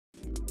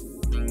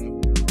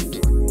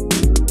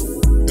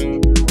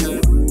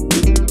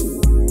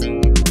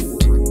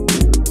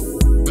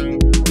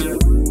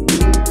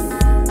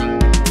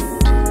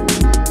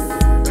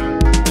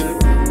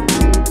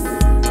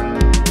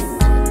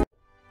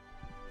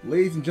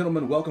Ladies and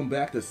gentlemen, welcome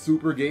back to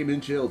Super Game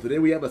and Chill. Today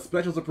we have a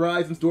special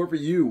surprise in store for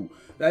you.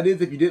 That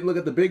is, if you didn't look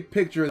at the big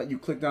picture that you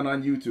clicked on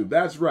YouTube.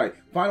 That's right,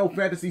 Final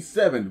Fantasy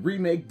VII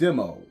Remake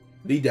Demo.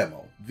 The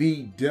demo.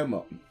 The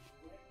demo.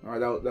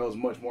 Alright, that was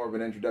much more of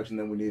an introduction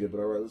than we needed, but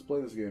alright, let's play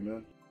this game,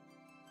 man.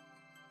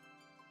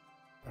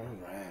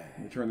 Alright. Let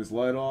me turn this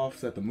light off,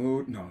 set the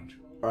mood. No,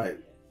 Alright.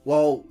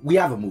 Well, we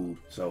have a mood,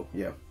 so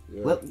yeah.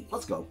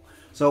 Let's go.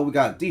 So we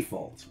got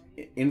default.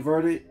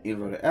 Inverted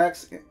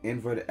X,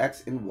 inverted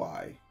X and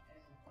Y.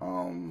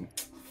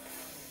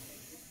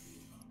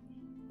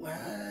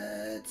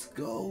 Let's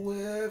go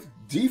with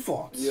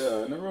default.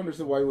 Yeah, I never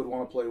understood why you would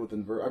want to play with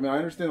invert. I mean, I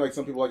understand like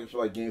some people like it for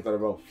like games that are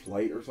about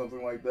flight or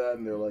something like that,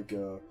 and they're like,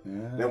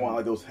 they want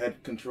like those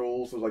head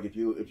controls. So like if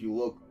you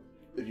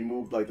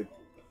move like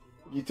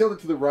you tilt it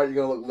to the right, you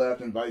gotta look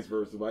left, and vice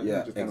versa. But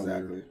yeah, just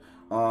exactly.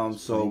 Weird.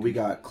 So we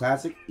got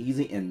classic,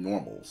 easy, and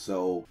normal.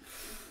 So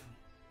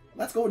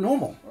let's go with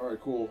normal. All right,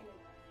 cool.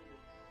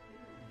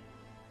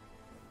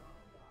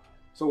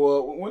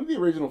 So when did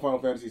the original Final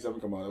Fantasy VII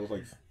come out? It was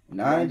like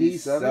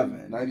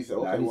 97. 97.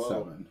 Okay, 97.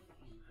 wow.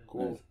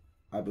 Cool.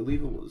 I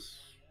believe it was.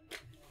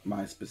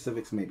 My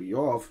specifics may be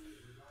off.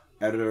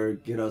 Editor,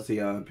 get us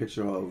a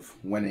picture of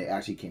when it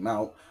actually came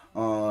out.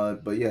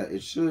 But yeah,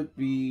 it should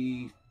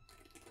be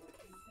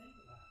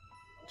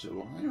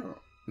July or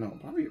no,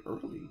 probably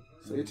early.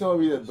 So you're telling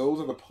me that those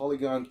are the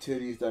polygon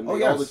titties that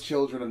make all the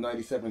children of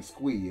 97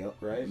 squee,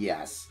 right?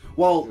 Yes.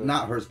 Well,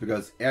 not hers,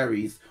 because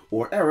Ares,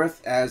 or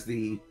Aerith, as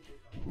the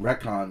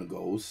retcon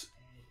goes,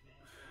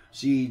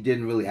 she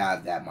didn't really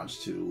have that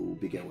much to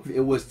begin with. It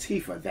was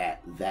Tifa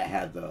that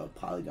had the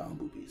polygon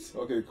boobies.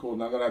 Okay, cool.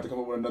 Now I'm gonna have to come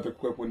up with another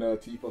quip when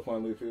Tifa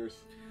finally appears.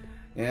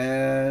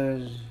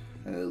 And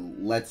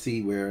let's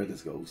see where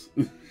this goes.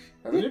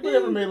 Has anybody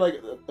ever made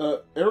like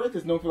Aerith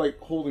is known for like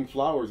holding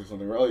flowers or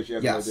something, right? Oh, she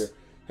has right there.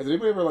 Has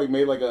anybody ever like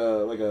made like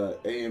a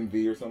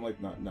AMV or something,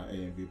 like not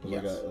AMV, but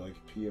like a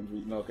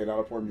PMV? No, okay, not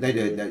a porn music.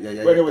 They did, video.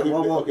 yeah. Wait,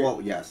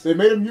 well, yes. They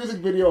made a music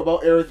video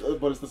about Aerith,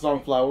 but it's the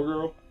song "Flower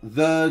Girl."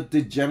 The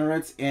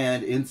degenerates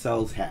and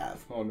incels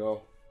have. Oh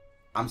no.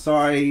 I'm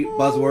sorry,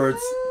 buzzwords.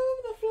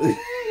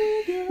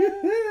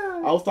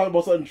 I was talking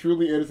about something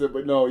truly innocent,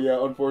 but no,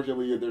 yeah,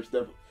 unfortunately, there's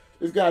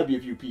gotta be a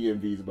few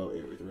PMVs about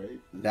Aerith, right?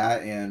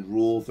 That and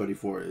Rule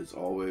 34 is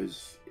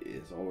always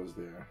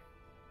there.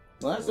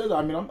 Well, that said,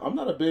 I mean, I'm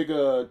not a big.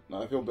 I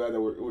feel bad that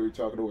we're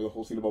talking over the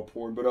whole scene about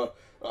porn, but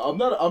I'm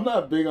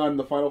not big on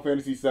the Final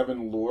Fantasy VII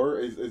lore.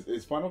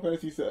 Is Final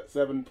Fantasy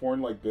VII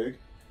porn like big?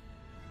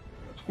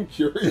 I'm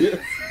curious.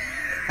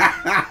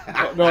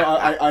 No,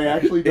 I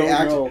actually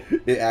don't know.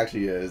 It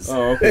actually is.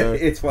 Oh, okay.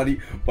 It's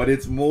funny, but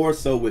it's more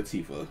so with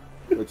Tifa.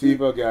 With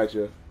Tifa,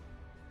 gotcha.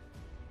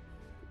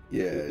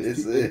 Yeah,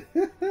 is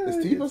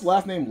Tifa's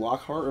last name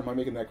Lockhart, or am I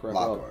making that correct?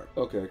 Lockhart.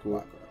 Okay, cool.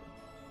 Lockhart.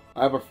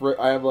 I have a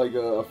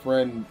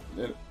friend.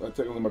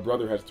 Technically, my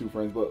brother has two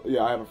friends, but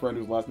yeah, I have a friend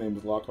whose last name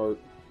is Lockhart,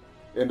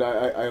 and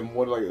I'm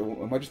wondering, like,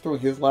 am I just throwing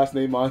his last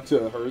name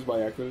onto hers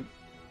by accident?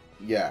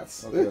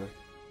 Yes. Okay.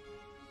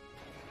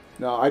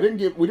 No,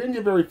 we didn't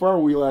get very far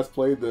when we last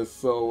played this,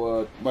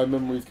 so my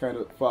memory's kind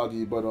of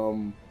foggy. But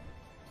oh,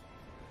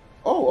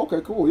 okay,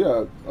 cool,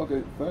 yeah,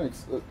 okay,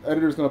 thanks.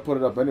 Editor's gonna put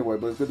it up anyway,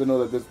 but it's good to know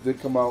that this did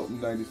come out in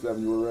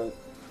 '97. You were right.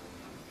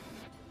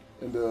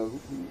 And okay,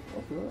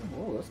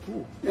 oh, that's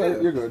cool. Yeah,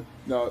 you're good.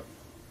 No,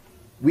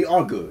 we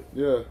are good.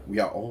 Yeah, we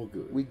are all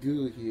good. We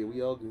good here.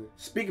 We all good.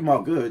 Speaking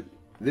about good,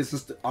 this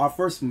is our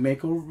first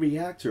Mako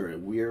reactor.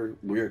 We're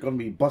gonna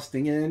be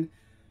busting in.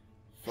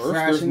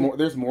 First,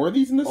 there's more of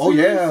these in this. Oh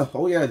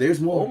series? yeah, there's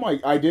more. Oh my,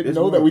 I didn't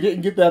know that we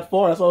didn't get that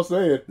far. That's what I was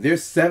saying.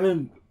 There's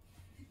seven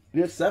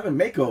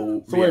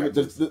Mako. So wait a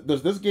minute,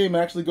 does this game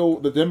actually go,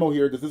 the demo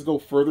here, does this go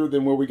further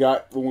than where we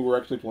got when we were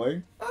actually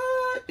playing?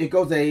 It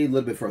goes a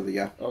little bit further,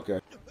 yeah. Okay.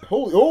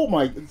 Holy, oh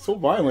my, it's so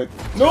violent.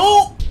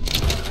 No!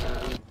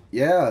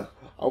 Yeah.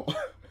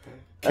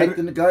 Kicked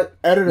in the gut.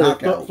 Editor,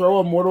 throw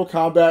a Mortal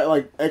Kombat,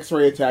 like,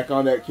 X-ray attack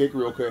on that kick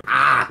real quick.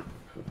 Ah!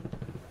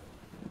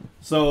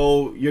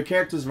 So, your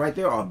characters right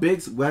there are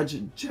Biggs,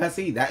 Wedge,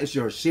 Jesse. That is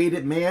your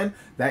shaded man.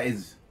 That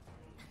is...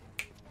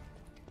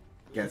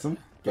 Get some.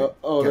 That's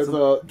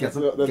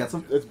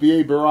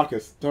B.A.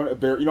 Baracus.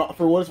 You know,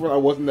 for what it's worth, I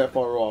wasn't that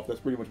far off. That's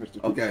pretty much Mr. T.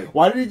 Okay.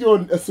 Why did he do a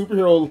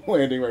superhero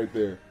landing right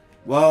there?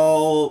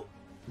 Well,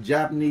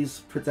 Japanese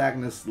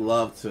protagonists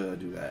love to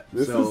do that.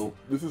 This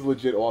is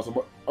legit awesome.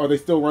 Are they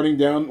still running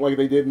down like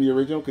they did in the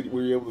original?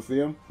 Were you able to see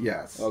them?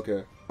 Yes.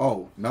 Okay.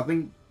 Oh,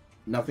 nothing,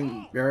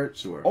 Barrett?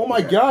 Sure. Oh my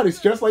God, it's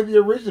just like the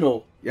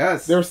original.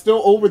 Yes. They're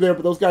still over there,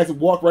 but those guys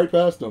walk right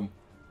past them.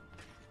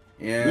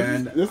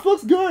 And this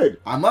looks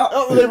good. I'm up.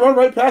 Oh, they run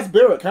right past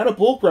Barrett. Kind of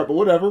bullcrap, but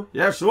whatever.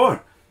 Yeah,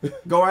 sure.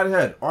 Go right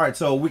ahead. All right,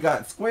 so we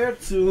got Square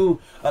to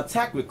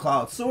attack with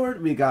Cloud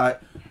Sword. We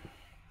got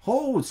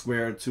Hold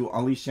square to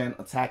unleash an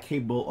attack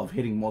capable of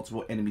hitting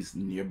multiple enemies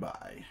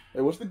nearby.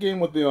 Hey, what's the game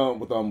with the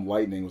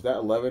lightning? Was that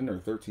 11 or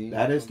 13?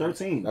 That is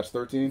 13. That's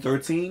 13?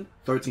 13,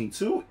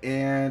 13-2,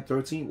 and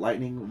 13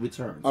 Lightning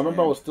Returns. I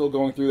remember I was still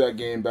going through that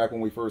game back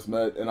when we first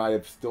met, and I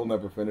have still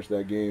never finished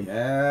that game.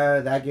 Yeah,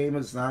 that game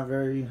is not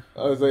very...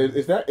 Was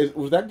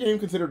that game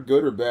considered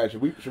good or bad?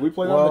 Should we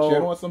play that on the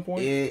channel at some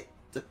point? It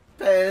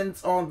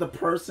depends on the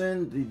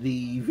person.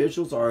 The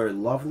visuals are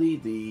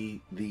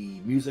lovely.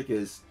 The music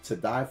is to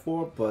die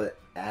for, but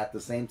at the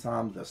same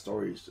time, the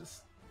story is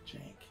just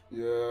jank.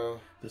 Yeah.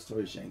 The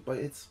story is jank, but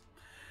it's,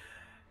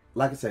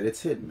 like I said,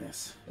 it's hit and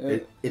miss.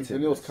 It's hit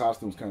and those miss.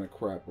 costumes kind of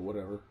crap or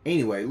whatever.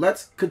 Anyway,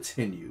 let's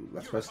continue.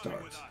 Let's press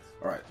start.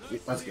 All right,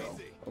 let's go.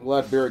 I'm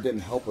glad Barrett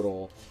didn't help at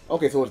all.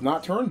 Okay, so it's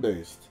not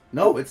turn-based.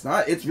 No, it's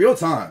not. It's real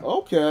time.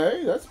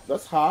 Okay,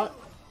 that's hot.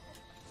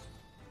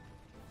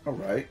 All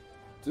right.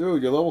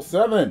 Dude, you're level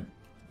 7.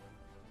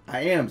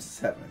 I am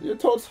 7. You're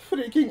totes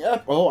freaking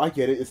F. Oh, I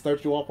get it. It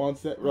starts you off on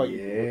set. Right.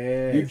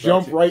 Yeah. You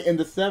jump right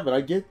into 7.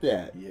 I get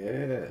that.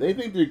 Yeah. They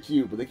think they're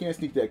cute, but they can't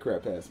sneak that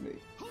crap past me.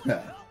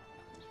 Hands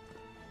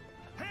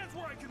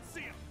where I can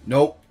see 'em.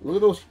 Nope.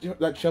 Look at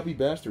that chubby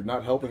bastard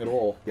not helping at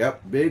all.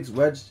 Yep. Biggs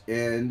wedged,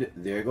 and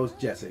there goes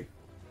Jesse.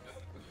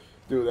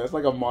 Dude, that's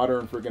like a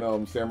modern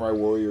freaking Samurai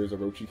Warriors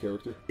Orochi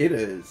character. It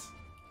is.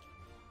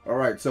 All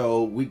right,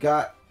 so we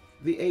got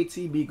the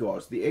ATB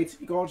gauge. The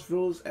ATB gauge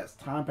fills as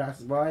time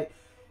passes by.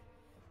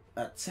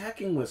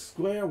 Attacking with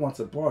square once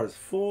a bar is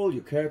full,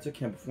 your character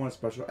can perform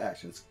special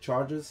actions.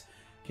 Charges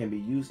can be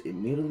used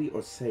immediately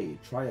or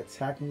saved. Try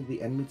attacking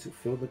the enemy to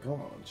fill the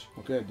gauge.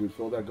 Okay, dude,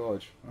 fill that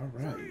gauge. All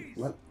right,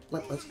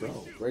 let's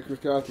go. Breaker's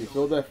Cosby,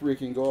 fill that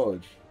freaking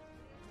gauge.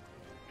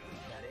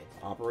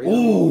 Operator.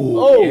 Ooh,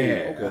 oh,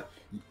 yeah. Okay.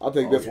 I'll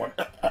take this one.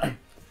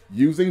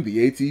 Using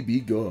the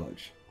ATB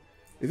gauge.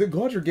 Is it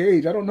gauge or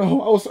gauge? I don't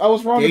know. I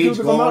was wrong Gauge, because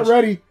I'm not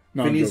ready.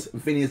 No,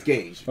 Phineas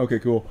Gauge. Okay,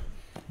 cool.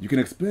 You can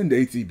expend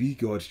ATB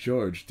gauge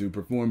charge to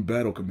perform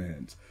battle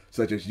commands,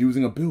 such as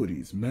using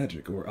abilities,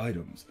 magic, or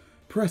items.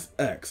 Press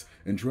X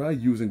and try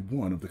using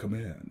one of the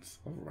commands.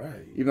 All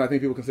right. Even though I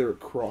think people consider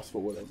it cross, but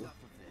whatever.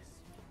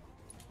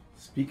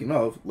 Speaking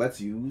of, let's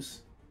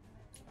use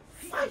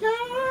fire.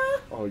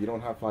 Oh, you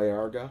don't have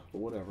fire, but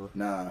whatever.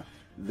 Nah,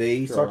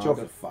 they start you off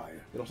with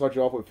fire. They don't start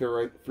you off with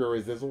Fury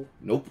Zizzle?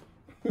 Nope.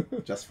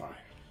 Just fire.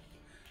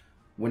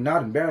 When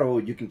not in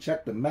battle, you can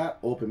check the map,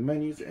 open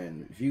menus,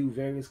 and view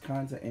various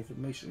kinds of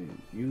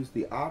information. Use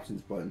the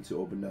options button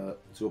to open the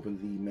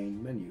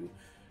main menu.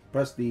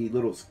 Press the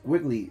little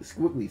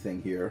squiggly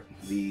thing here,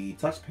 the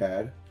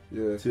touchpad,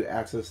 to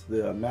access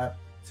the map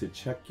to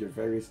check your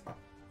various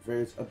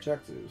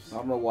objectives. I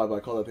don't know why, but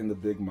I call that thing the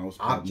big mouse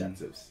button.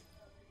 Objectives.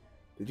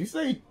 Did you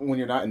say when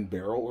you're not in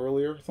barrel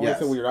earlier? Somebody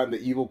said when you're not in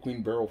the evil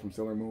Queen Barrel from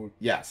Sailor Moon.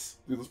 Yes.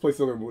 Dude, let's play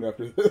Sailor Moon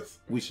after this.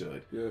 We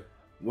should. Yeah.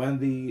 When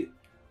the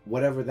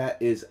whatever that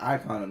is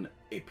icon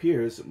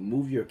appears,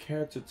 move your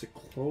character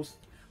close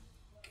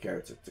to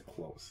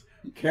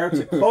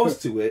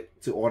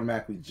it to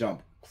automatically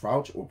jump,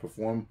 crouch, or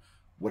perform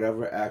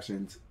whatever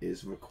actions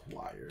is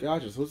required.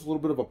 Gotcha. So it's a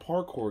little bit of a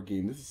parkour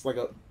game. This is like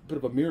a bit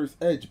of a Mirror's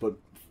Edge, but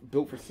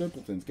built for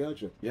simpletons.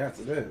 Gotcha. Yes,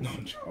 it is.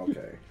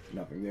 Okay,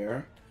 nothing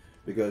there.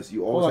 Because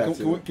you always have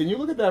to... Can you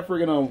look at that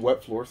friggin'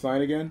 wet floor sign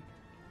again?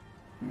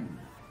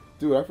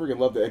 Dude, I freaking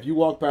love that. If you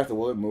walk past it,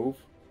 will it move?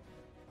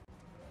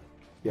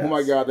 Yes. Oh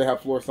my god, they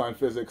have floor sign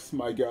physics.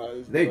 My god,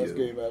 it's the best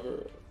game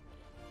ever.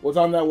 What's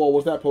on that wall?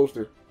 What's that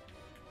poster?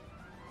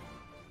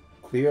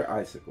 Clear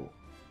icicle.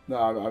 No,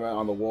 I meant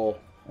on the wall.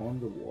 On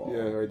the wall.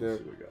 Yeah, right there.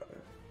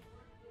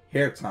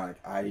 Hair tonic,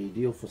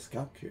 ideal for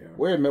scalp care.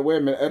 Wait a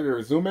minute,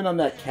 editor. Zoom in on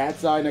that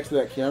cat's eye next to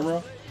that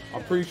camera.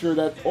 I'm pretty sure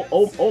that...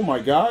 Oh my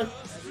god.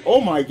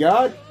 Oh my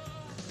god.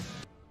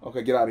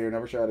 Okay, get out of here.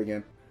 Never try it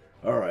again.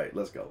 Alright,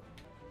 let's go.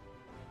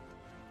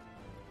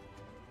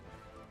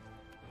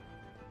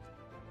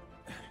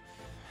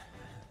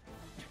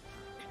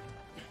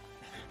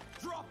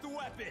 Drop the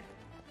weapon.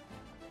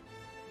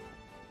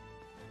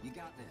 You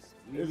got this.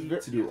 You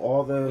need to do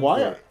all the...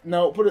 Why?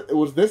 No,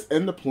 was this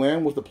in the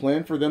plan? Was the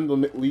plan for them to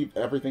leave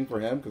everything for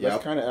him? Because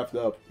that's kind of effed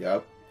up.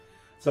 Yep.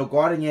 So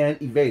guarding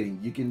and evading.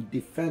 You can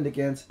defend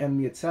against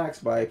enemy attacks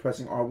by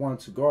pressing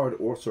R1 to guard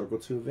or circle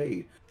to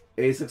evade.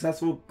 A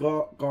successful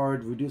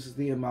guard reduces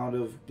the amount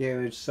of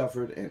damage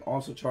suffered and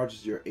also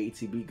charges your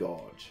ATB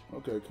gauge.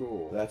 Okay,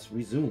 cool. Let's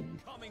resume.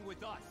 Coming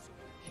with us.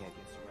 Can't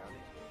get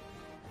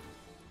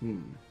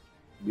surrounded.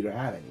 We don't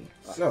have any.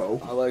 So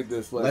I like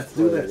this. Let's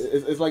do this.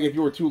 It's like if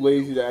you were too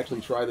lazy to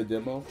actually try the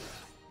demo,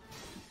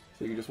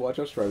 so you just watch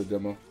us try the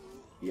demo.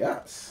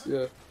 Yes.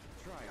 Yeah.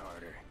 Try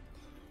harder.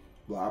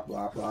 Blah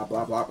blah blah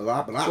blah blah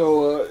blah blah.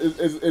 So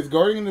is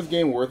guarding in this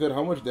game worth it?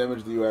 How much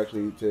damage do you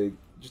actually take?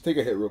 Just take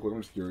a hit real quick.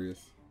 I'm just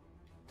curious.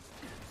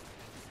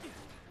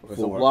 Okay,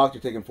 so blocked,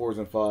 you're taking 4s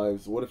and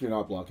 5s. What if you're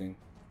not blocking?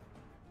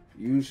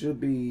 You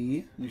should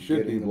be. You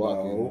should be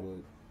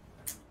blocking.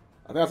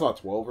 But I think I saw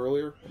 12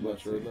 earlier. I'm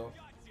not sure though.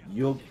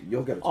 You'll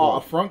get a 12. Oh,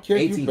 a front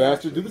kick, you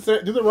bastard! Do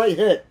the right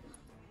hit.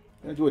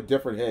 I'm gonna do a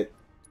different hit.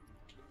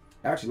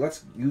 Actually,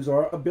 let's use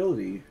our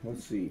ability.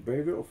 Let's see.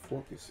 Braver or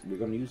focus? We're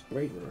going to use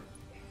Braver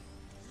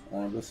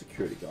on the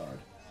security guard.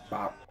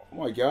 Bop. Oh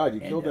my god, you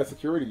killed that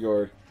security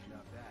guard.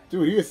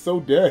 Dude, he is so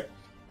dead.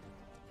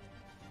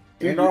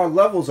 And our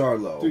levels are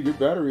low. Dude, your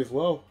battery is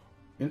low.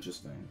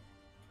 Interesting.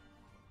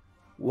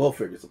 We'll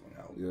figure something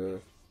out. Yeah.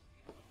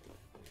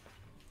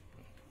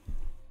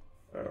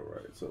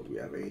 Alright, so we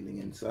have anything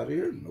inside of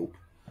here? Nope.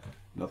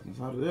 Nothing's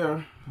out of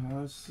there.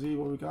 Let's see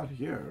what we got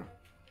here.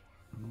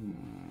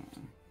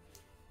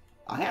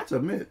 I have to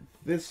admit,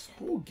 this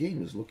whole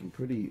game is looking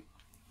pretty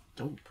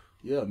dope.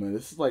 Yeah, man,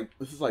 this is like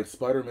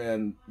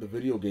Spider-Man, the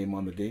video game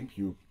on the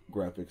GameCube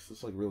graphics.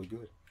 It's like really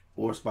good.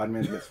 Or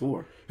Spider-Man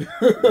PS4.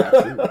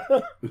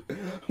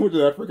 Which is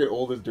that freaking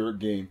oldest dirt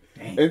game.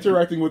 Dang.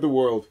 Interacting with the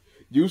world.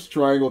 Use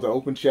triangle to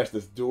open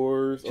chests,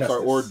 doors,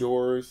 or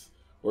doors,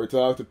 or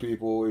talk to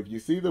people. If you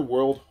see the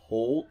word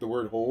hold, the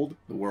world,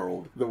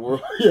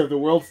 yeah, if the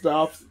world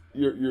stops,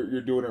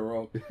 you're doing it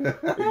wrong.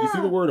 If you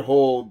see the word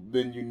hold,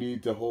 then you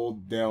need to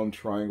hold down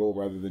triangle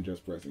rather than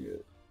just pressing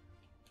it.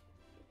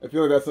 I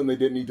feel like that's something they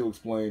didn't need to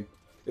explain.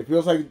 It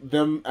feels like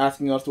them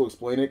asking us to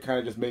explain it kind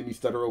of just made me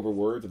stutter over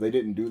words. If they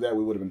didn't do that,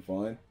 we would have been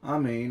fine. I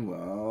mean,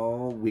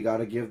 well, we got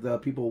to give the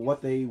people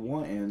what they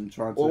want and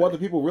try to... Well, what the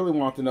people really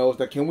want to know is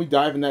that can we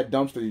dive in that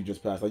dumpster you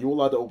just passed? Are you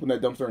allowed to open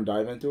that dumpster and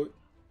dive into it?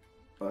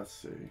 Let's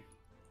see.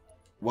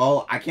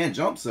 Well, I can't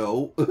jump,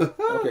 so...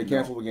 Okay,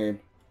 cancel the game.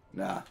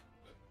 Nah.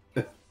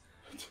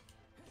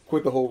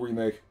 Quit the whole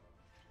remake.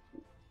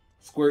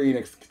 Square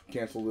Enix,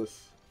 cancel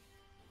this.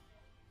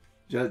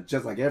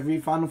 Just like every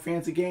Final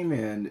Fantasy game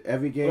and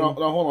every game... No,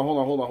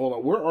 hold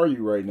on. Where are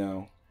you right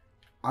now?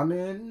 I'm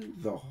in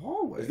the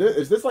hallway.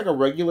 Is this like a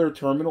regular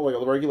terminal,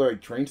 like a regular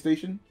train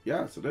station?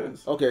 Yes, it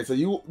is. Okay, so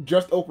you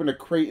just opened a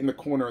crate in the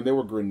corner and there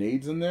were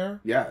grenades in there?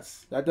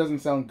 Yes. That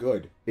doesn't sound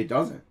good. It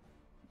doesn't.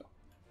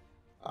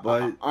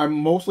 But I'm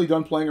mostly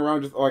done playing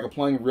around, just like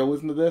applying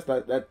realism to this.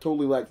 That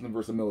totally lacks in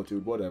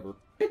verisimilitude. Whatever.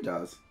 It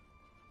does.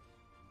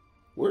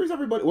 Where's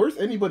everybody? Where's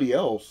anybody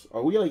else?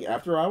 Are we like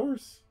after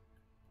hours?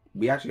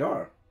 We actually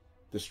are.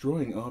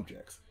 Destroying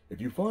objects. If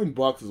you find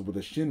boxes with a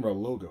Shinra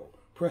logo,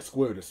 press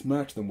square to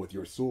smash them with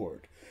your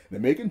sword. They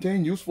may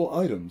contain useful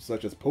items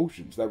such as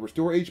potions that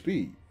restore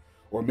HP,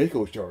 or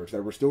Mako shards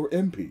that restore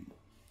MP.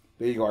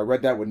 There you go. I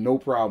read that with no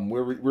problem.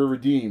 We're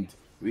redeemed.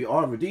 We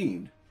are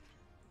redeemed.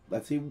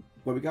 Let's see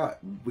what we got.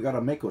 We got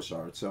a Mako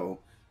shard, so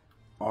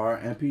our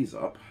MP's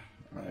up.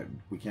 All right,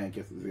 we can't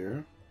get through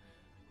there.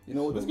 You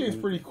know what? This game's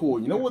pretty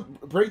cool. You know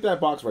what? Break that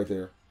box right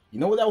there. You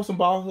know what that was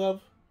symbolic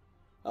of?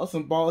 That was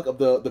symbolic of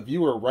the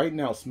viewer right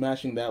now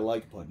smashing that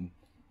like button.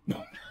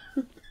 No.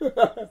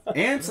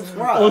 And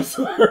subscribe. I'm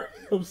sorry.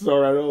 I'm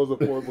sorry. I know it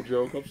was a horrible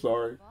joke. I'm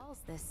sorry. What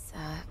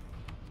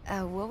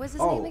was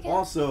his name again?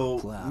 Also,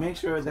 Cloud. make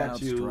sure that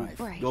Cloud you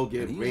Strife. go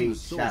get But he Raid isn't a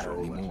soldier Shadow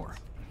anymore.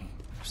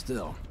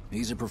 Still,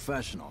 he's a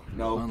professional.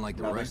 No, unlike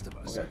the nothing? rest of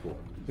us. Okay, cool.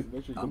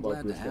 Make sure you I'm come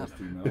glad by to have Chris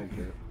team. I don't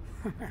care.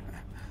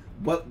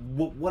 What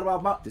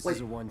about This wait,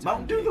 is a one-time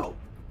Mountain Dew gig. though?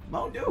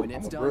 Mountain Dew. When I'm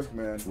it's a done, brisk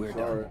man. we're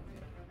Sorry. done.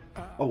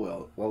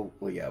 Oh well,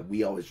 yeah.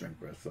 We always drink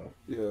breath, so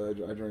Yeah,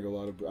 I drink a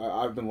lot of.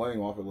 I've been laying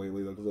off it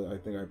lately though because I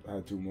think I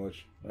had too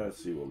much.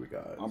 let's see what we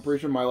got. I'm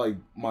pretty sure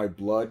my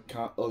blood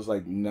was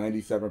like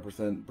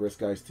 97%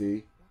 brisk iced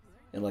tea,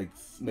 and like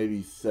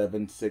maybe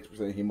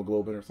 6%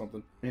 hemoglobin or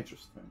something.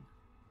 Interesting.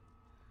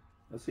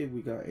 Let's see if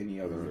we got any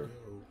other.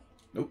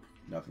 Nope,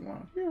 nothing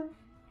wrong here.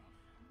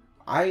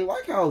 I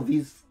like how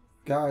these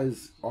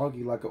guys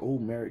argue like an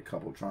old married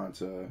couple trying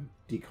to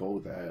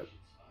decode that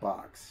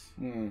box.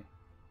 Hmm.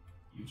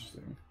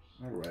 Interesting.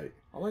 All right.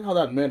 I like how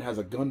that man has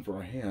a gun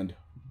for a hand.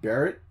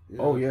 Barrett? Yeah.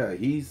 Oh yeah,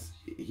 he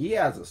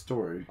has a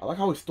story. I like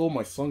how he stole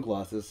my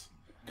sunglasses.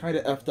 Kind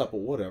of effed up,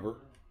 but whatever.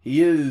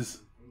 He is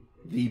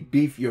the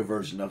beefier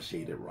version of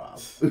Shaded Rob.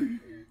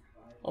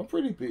 I'm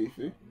pretty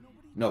beefy.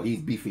 No,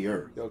 he's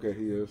beefier. Okay,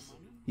 he is.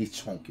 He's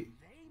chunky.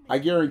 I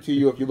guarantee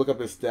you, if you look up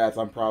his stats,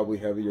 I'm probably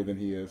heavier than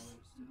he is.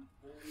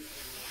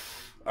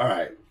 All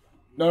right.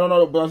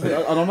 No. But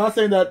I'm not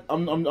saying that.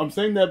 I'm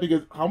saying that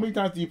because how many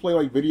times do you play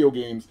like video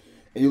games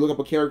and you look up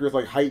a character's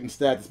like height and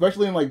stats,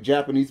 especially in like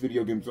Japanese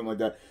video games, something like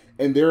that,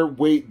 and their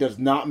weight does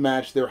not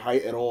match their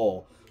height at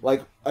all.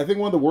 Like I think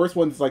one of the worst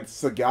ones is like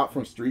Sagat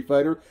from Street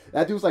Fighter.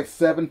 That dude's like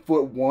 7'1"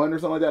 or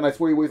something like that, and I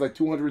swear he weighs like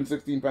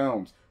 216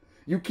 pounds.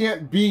 You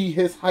can't be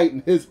his height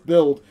and his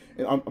build.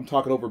 And I'm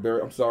talking over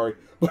Barrett. I'm sorry,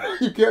 but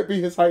you can't be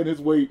his height and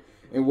his weight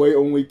and weigh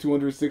only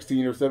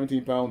 216 or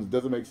 17 pounds. It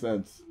doesn't make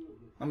sense.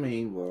 I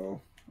mean,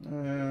 well,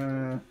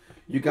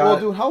 you got. Well,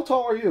 dude, how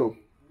tall are you?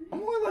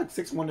 I'm only like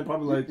 6'1" and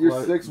probably like You're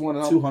what,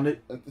 6'1" and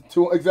 200.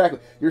 Exactly.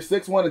 You're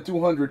 6'1" and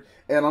 200,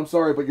 and I'm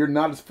sorry, but you're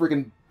not as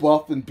freaking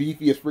buff and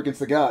beefy as freaking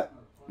Sagat.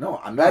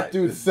 No, I'm That not.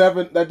 dude's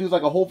 7. That dude's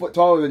like a whole foot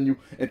taller than you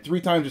and 3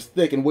 times as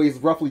thick and weighs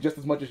roughly just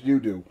as much as you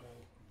do.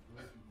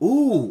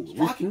 Ooh,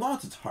 locking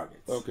onto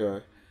targets.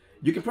 Okay.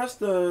 You can press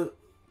the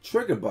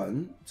trigger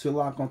button to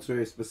lock onto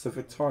a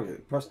specific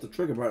target. Press the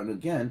trigger button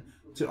again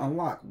to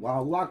unlock.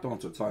 While locked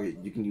onto a target,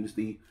 you can use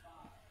the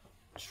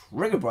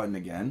trigger button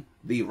again,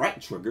 the right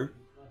trigger,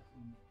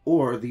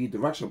 or the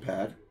directional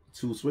pad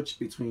to switch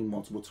between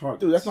multiple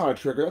targets. Dude, that's not a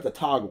trigger. That's a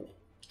toggle.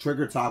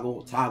 Trigger,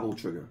 toggle, toggle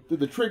trigger. Dude,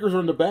 the triggers are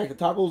in the back. The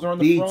toggles are on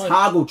the front. The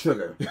toggle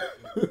trigger.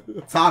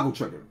 Toggle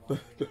trigger.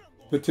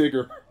 The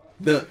tiger.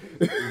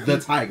 The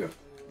tiger.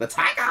 The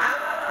tiger!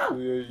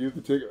 Yeah, use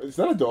the tiger. Is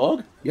that a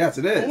dog? Yes,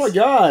 it is. Oh my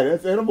god,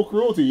 that's animal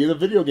cruelty in a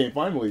video game,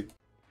 finally.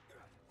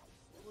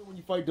 When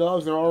you fight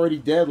dogs, they're already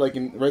dead, like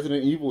in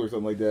Resident Evil or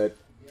something like that.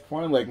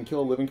 Finally, I can kill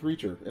a living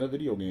creature in a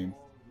video game.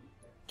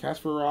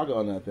 Cast Faraga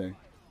on that thing.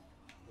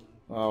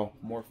 Oh,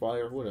 more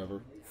fire,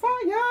 whatever. Fire!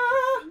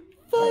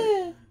 Fire!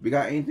 Right. We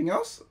got anything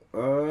else?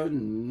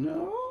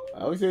 No.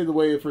 I always say the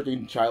way a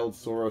freaking child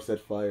Sora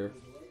said fire.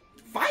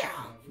 Fire!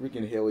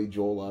 Freaking Haley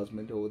Joel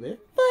Osment over there.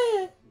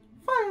 Fire!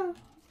 Fire!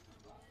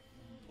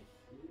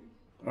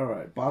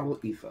 Alright, bottle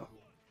of ether.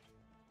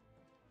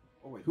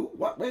 Oh, wait, who?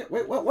 What? Wait,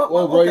 what? Well,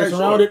 bro, okay, you're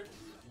surrounded.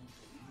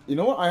 You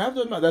know what? I have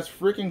to admit, that's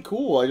freaking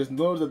cool. I just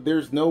noticed that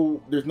there's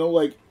no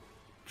like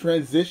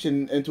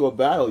transition into a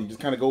battle. You just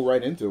kind of go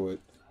right into it.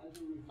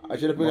 I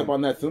should have picked up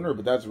on that sooner,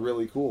 but that's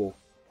really cool.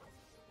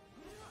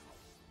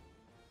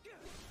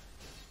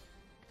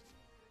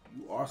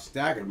 You are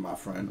staggered, my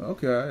friend.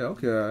 Okay,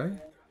 okay.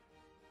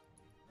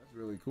 That's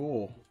really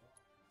cool.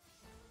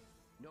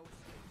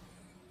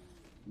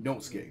 Don't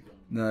escape.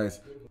 Nice.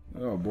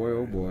 Oh boy,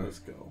 oh boy. Let's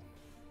go.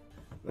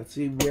 Let's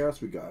see where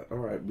else we got.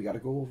 Alright, we gotta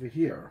go over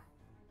here.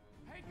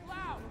 Hey,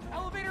 Cloud!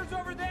 Elevator's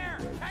over there!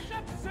 Catch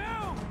up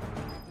soon!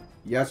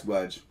 Yes,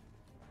 Wedge.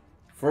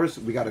 First,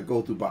 we gotta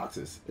go through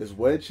boxes. Is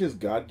Wedge his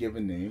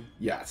God-given name?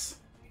 Yes.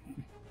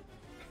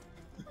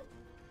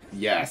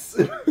 Yes.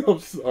 I'm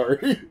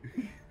sorry.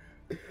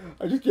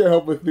 I just can't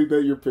help but think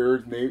that your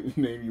parents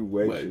name you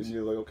Wedge, Wedge. and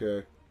you're like,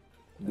 okay.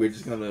 We're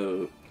just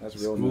gonna That's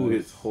real screw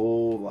nice. his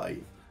whole life.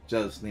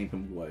 Just name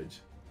him Wedge.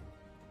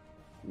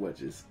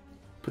 Wedges.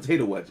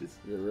 Potato wedges.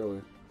 Yeah,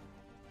 really.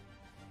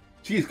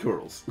 Cheese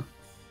curls.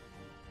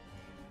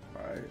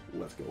 Alright,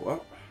 let's go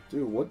up.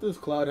 Dude, what does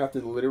Cloud have to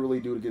literally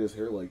do to get his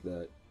hair like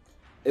that?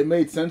 It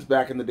made sense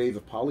back in the days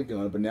of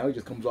Polygon, but now he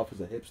just comes off as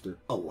a hipster.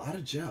 A lot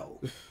of gel.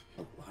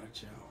 A lot of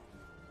gel.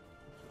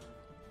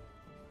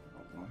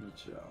 A lot of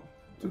gel.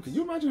 Dude, can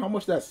you imagine how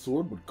much that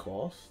sword would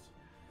cost?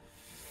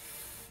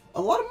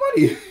 A lot of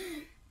money.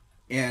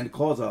 And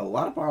cause a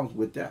lot of problems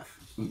with death.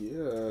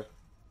 Yeah.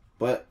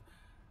 But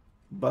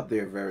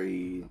they're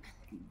very...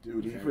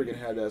 Dude, he freaking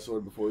had that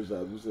sword before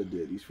Zabuza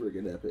did. He's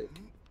freaking epic.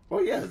 Oh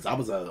yeah,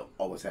 Zabuza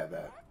always had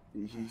that.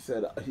 He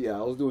said, yeah,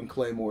 I was doing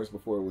claymores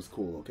before it was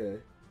cool, okay?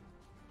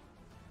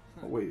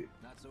 Oh, wait.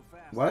 Not so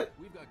fast. What?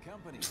 We've got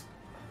company.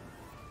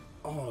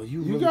 Oh,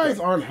 You really guys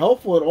got... aren't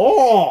helpful at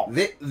all!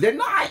 They're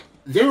not!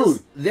 Dude,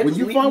 they're when just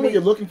you leaving find what me-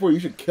 you're looking for, you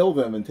should kill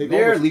them and take all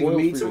They're the leaving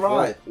spoils me for to yourself.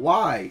 rot.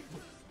 Why?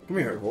 Come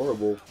You're here.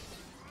 horrible.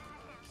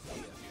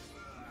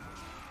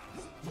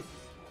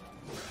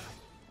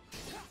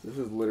 This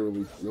is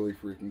literally really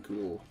freaking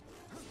cool.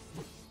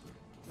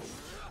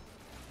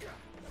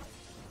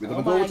 We're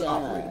gonna go into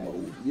operating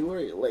mode. You were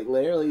like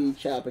literally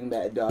chopping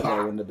that dog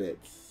Pah. into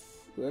bits.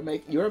 You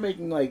were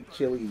making like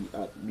chili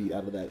meat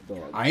out of that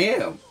dog. I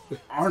am,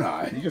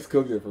 aren't You I? just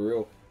cooked it for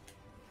real.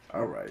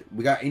 Alright.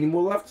 We got any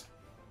more left?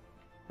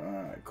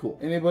 Alright, cool.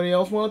 Anybody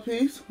else want a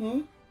piece? Huh?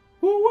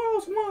 Who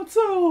else wants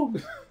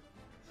some?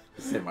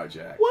 Samurai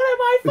Jack. What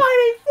am I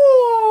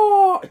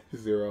fighting for?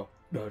 Zero.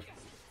 No.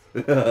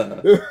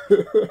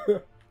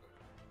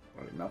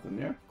 Alright, nothing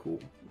there? Cool.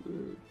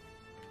 Alright,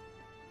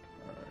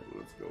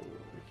 let's go over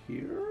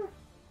here.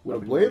 Would a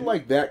blade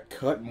like that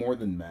cut more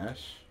than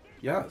mash?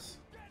 Yes.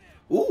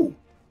 Ooh!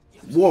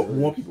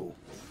 More people.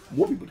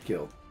 More people to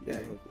kill. Yeah.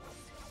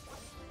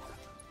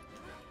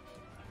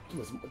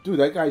 Dude,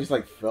 that guy just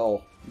like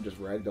fell. He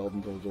just ragdolled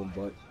into his own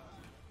butt.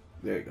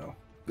 There you go.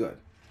 Good.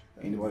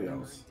 Anybody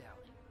else?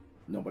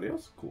 Nobody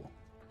else? Cool.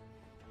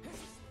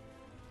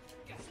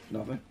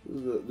 Nothing?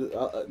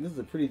 This is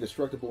a pretty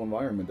destructible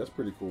environment. That's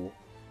pretty cool.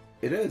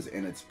 It is,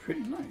 and it's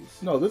pretty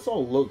nice. No, this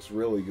all looks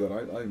really good.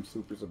 I am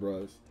super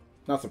surprised.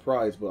 Not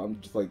surprised, but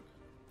I'm just like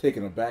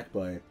taken aback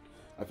by it.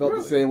 I felt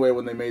Really? the same way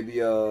when they made the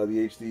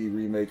HD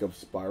remake of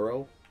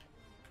Spyro.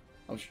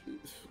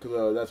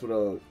 Because that's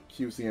what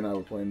QC and I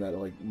were playing that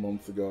like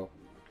months ago.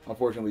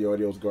 Unfortunately, the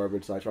audio's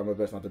garbage, so I try my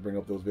best not to bring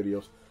up those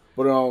videos.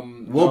 But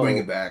We'll bring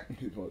it back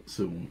Well,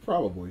 soon.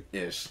 probably.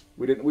 Ish.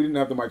 We didn't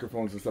have the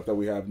microphones and stuff that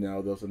we have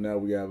now though, so now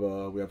we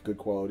have good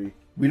quality.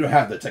 We don't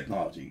have the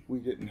technology. We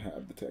didn't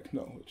have the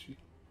technology.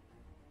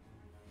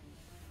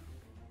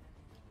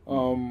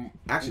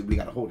 Actually, we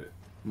gotta hold it.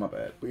 My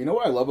bad. But you know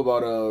what I love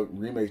about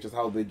remakes, just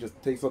how they just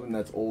take something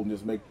that's old and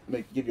just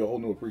give you a whole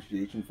new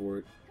appreciation for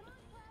it.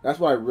 That's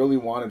what I really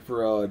wanted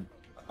for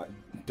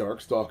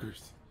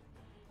Darkstalkers.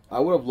 I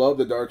would have loved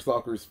the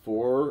Darkstalkers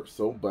 4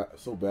 so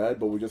bad,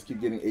 but we just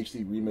keep getting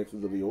HD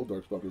remixes of the old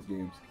Darkstalkers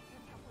games,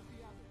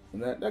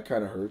 and that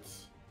kind of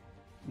hurts.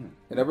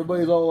 And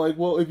everybody's all like,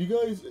 "Well, if you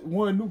guys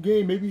want a new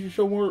game, maybe you should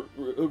show more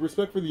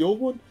respect for the old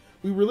one."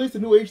 We released a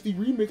new HD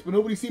remix, but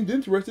nobody seemed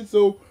interested,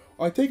 so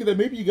I take it that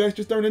maybe you guys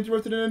just aren't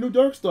interested in a new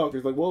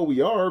Darkstalkers. Like, well, we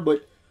are,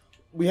 but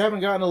we haven't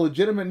gotten a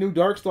legitimate new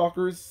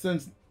Darkstalkers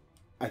since,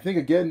 I think,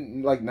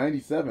 again, like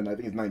 97. I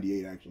think it's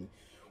 98, actually.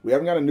 We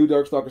haven't got a new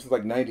Darkstalker since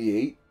like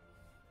 '98,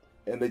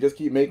 and they just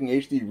keep making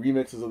HD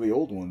remixes of the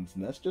old ones,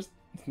 and it's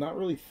not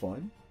really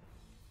fun.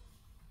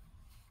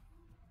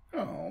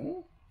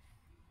 Oh.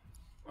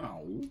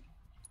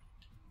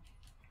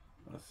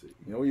 Let's see.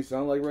 You know what you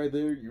sound like right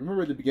there? You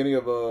remember at the beginning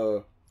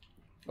of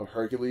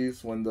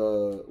Hercules when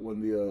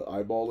the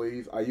eyeball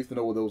ladies? I used to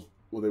know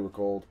what they were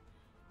called.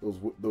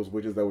 Those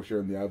witches that were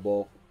sharing the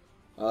eyeball.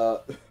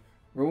 Remember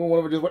when one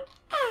of them just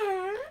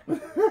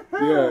went?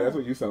 Yeah, that's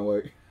what you sound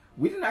like.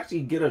 We didn't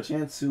actually get a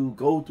chance to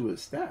go through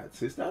his stats.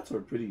 His stats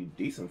are pretty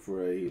decent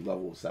for a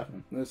level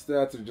 7. His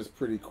stats are just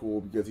pretty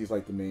cool because he's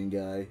like the main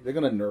guy. They're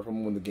gonna nerf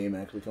him when the game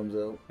actually comes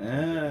out.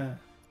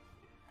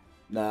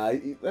 Nah,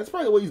 that's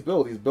probably the way he's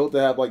built. He's built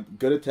to have like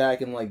good attack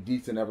and like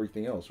decent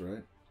everything else,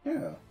 right?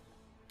 Yeah.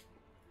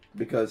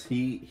 Because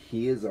he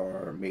is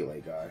our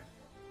melee guy.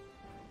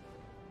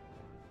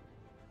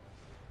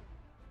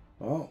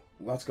 Oh,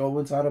 let's go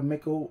inside of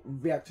Mako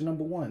reactor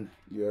number 1.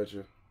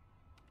 Gotcha.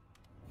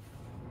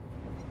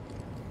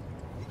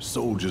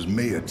 Soldiers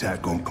may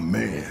attack on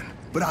command,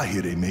 but I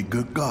hear they make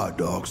good guard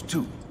dogs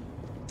too.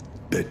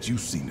 Bet you've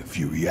seen a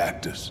few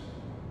reactors.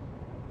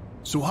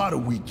 So how do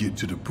we get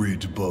to the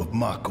bridge above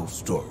Mako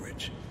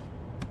storage?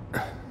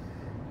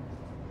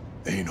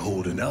 Ain't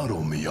holding out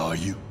on me, are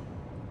you?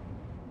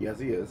 Yes,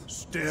 he is.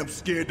 Stamp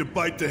scared to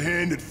bite the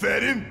hand that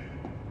fed him?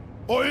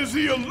 Or is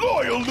he a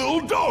loyal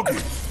little doggy?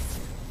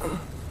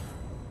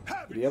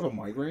 Did he have a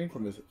migraine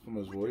from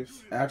his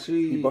voice?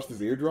 Actually, He bust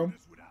his eardrum?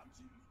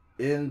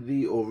 in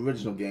the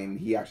original game,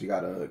 he actually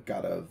got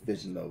a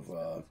vision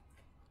of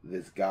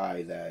this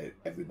guy that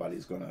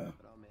everybody's gonna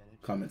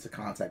come into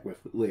contact with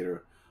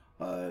later.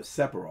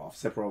 Sephiroth.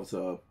 Sephiroth's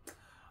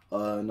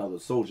another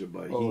soldier,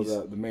 but he's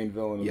the main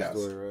villain of the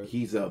story, right?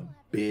 He's a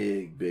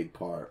big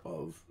part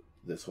of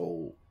this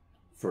whole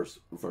first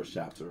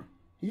chapter.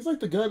 He's like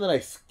the guy that I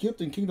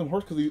skipped in Kingdom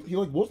Hearts because he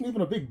like wasn't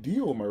even a big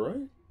deal. Am I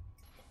right?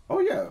 Oh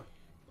yeah.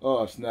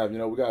 Oh snap! You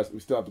know we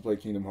still have to play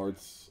Kingdom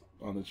Hearts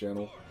on the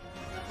channel.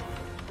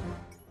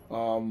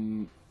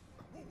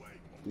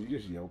 Did you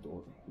just yell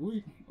door?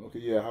 Okay,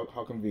 yeah.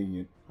 How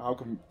convenient? How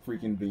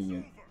freaking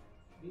convenient?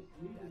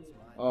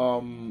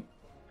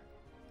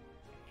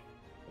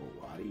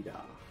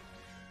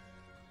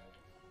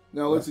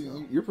 Now let's see.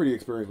 You're pretty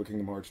experienced with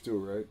Kingdom Hearts too,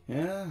 right?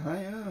 Yeah, I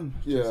am.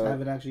 Yeah. Just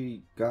haven't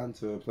actually gotten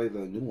to play the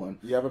new one.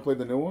 You haven't played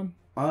the new one?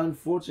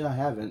 Unfortunately, I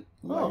haven't.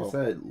 Like I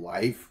said,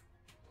 life.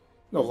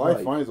 No,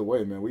 life finds a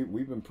way, man.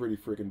 We've been pretty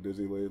freaking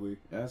busy lately.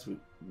 That's what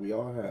we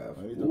all have.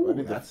 I need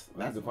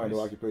to find an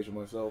occupation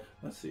myself.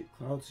 Let's see.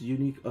 Cloud's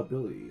unique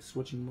ability,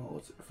 switching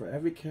modes for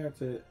every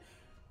character.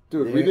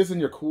 Dude, read this in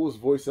your coolest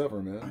voice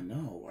ever, man. I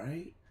know,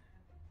 right?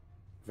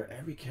 For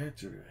every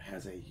character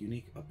has a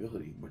unique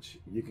ability which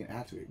you can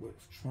activate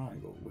with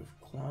triangle with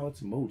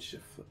Cloud's mode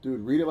shift.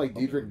 Dude, read it like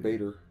Diedrich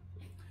Bader.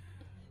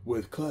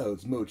 With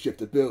Cloud's mode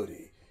shift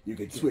ability, you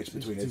can switch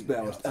between its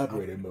balanced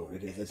operator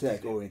mode and its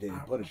attack-oriented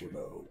Punisher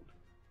mode.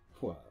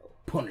 Wow.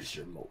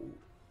 Punisher mode.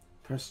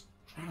 Press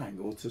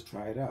triangle to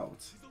try it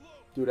out.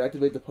 Dude,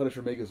 activate the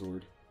Punisher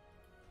Megazord.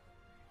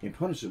 In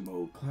Punisher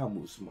mode, Cloud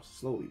moves more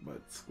slowly,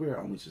 but Square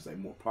unleashes a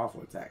more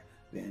powerful attack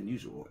than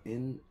usual.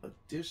 In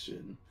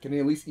addition... Can he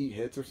at least eat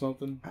hits or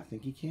something? I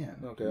think he can.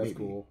 Okay, that's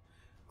cool.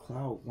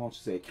 Cloud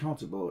launches a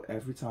counter blow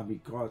every time he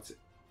guards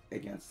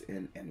against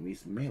an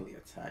enemy's melee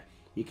attack.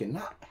 He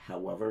cannot,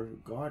 however,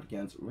 guard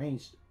against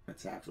ranged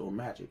attacks or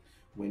magic.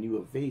 When you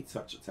evade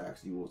such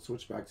attacks, you will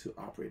switch back to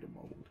operator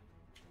mode.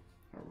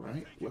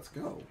 Alright, let's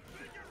go.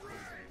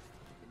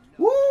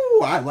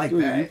 Woo! I like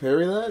Dude, that. Did you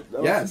parry that?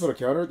 That Yes. was some sort of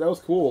counter? That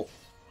was cool.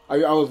 I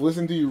was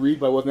listening to you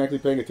read, but I wasn't actually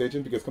paying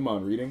attention because, come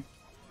on, reading.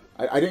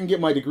 I didn't get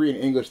my degree in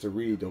English to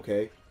read,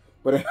 okay?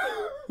 But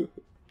that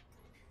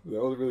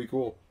was really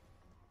cool.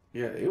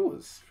 Yeah, it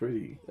was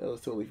pretty. That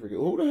was totally freaking...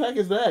 Who the heck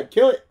is that?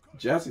 Kill it!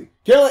 Jesse.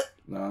 Kill it!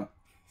 Nah.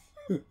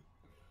 Do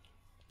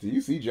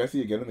you see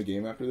Jesse again in the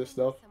game after this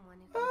stuff?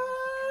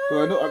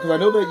 Because I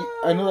know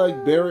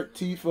that Barrett,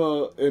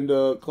 Tifa,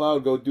 and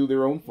Cloud go do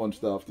their own fun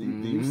stuff. Do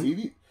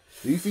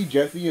you see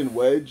Jesse and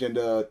Wedge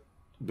and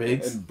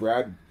Biggs and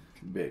Brad?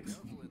 Biggs.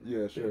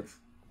 Yeah, sure. Biggs.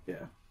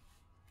 Yeah.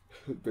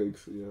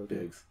 Biggs. Yeah. Okay.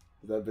 Biggs.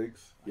 Is that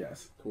Biggs?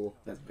 Yes. Cool.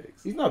 That's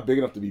Biggs. He's not big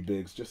enough to be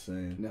Biggs. Just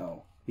saying.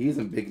 No, he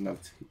isn't big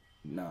enough to.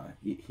 Nah,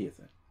 he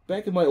isn't.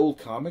 Back in my old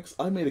comics,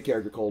 I made a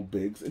character called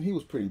Biggs, and he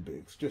was pretty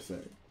Biggs. Just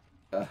saying.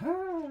 Let's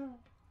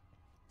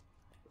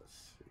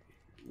see.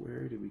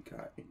 Where do we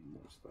got any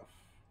more stuff?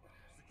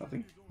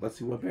 Nothing. Let's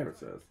see what Barrett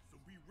says.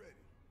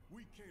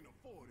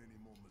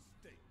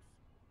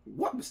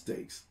 What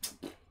mistakes?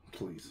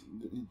 Please.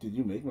 Did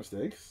you make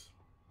mistakes?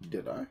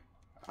 Did I?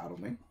 I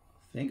don't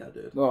think I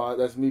did. No,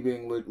 that's me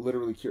being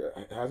literally curious.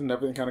 Hasn't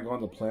everything kind of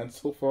gone to plan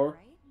so far? Right?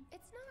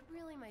 It's not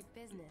really my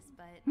business,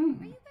 but are you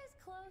guys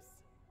close?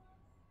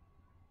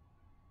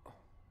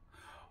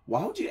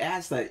 Why would you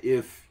ask that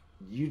if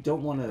you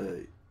don't want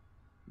to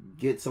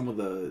get some of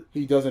the...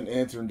 He doesn't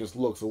answer and just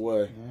looks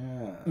away.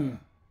 Yeah.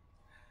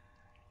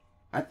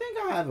 I think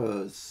I have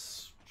a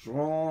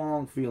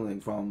strong feeling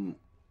from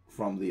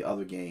from the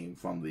other game,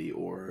 from the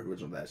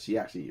original, that she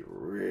actually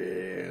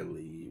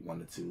really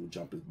wanted to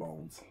jump his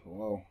bones.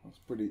 Wow, that's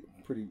pretty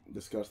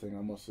disgusting,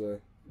 I must say.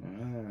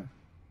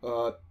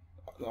 Yeah.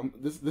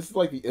 This is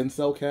like the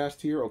incel cast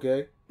here,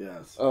 okay?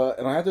 Yes.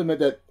 And I have to admit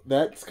that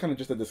that's kind of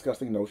just a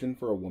disgusting notion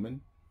for a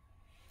woman.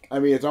 I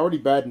mean, it's already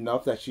bad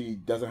enough that she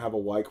doesn't have a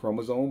Y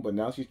chromosome, but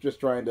now she's just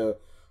trying to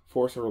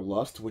force her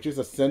lust, which is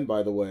a sin,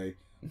 by the way,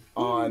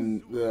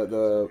 on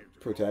the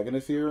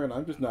protagonist here, and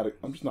I'm just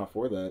not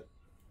for that.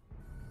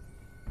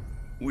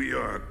 We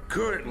are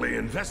currently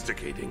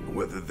investigating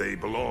whether they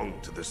belong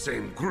to the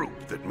same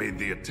group that made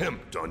the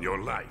attempt on your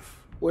life.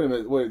 Wait a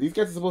minute, these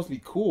guys are supposed to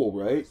be cool,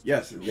 right?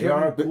 Yes, they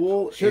are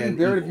cool. Shouldn't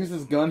Barrett have used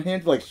his gun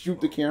hand to like shoot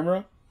the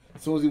camera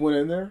as soon as he went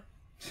in there?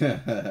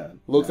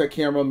 Looks at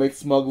camera, makes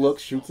smug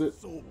looks, shoots it.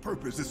 Sole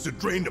purpose is to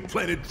drain the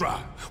planet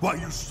dry. While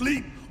you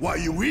sleep, while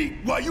you eat,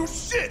 while you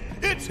shit,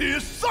 it's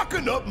here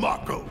sucking up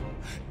Mako.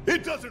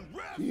 It doesn't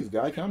rest. Jeez,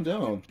 guy, calm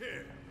down.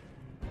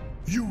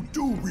 You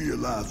do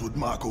realize what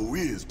Mako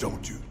is,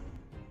 don't you?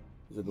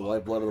 Is it the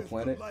lifeblood of the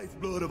planet? The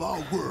lifeblood of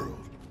our world.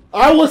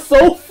 I was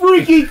so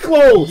freaking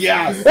close!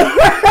 Yes!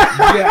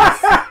 Yes!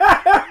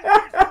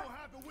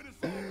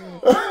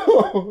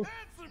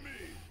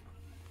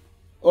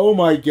 Oh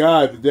my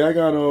god, the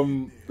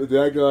daggone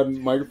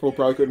microphone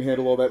probably couldn't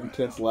handle all that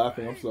intense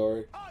laughing. I'm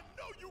sorry.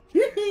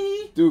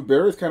 Dude,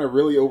 Barrett's kind of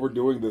really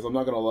overdoing this, I'm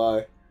not gonna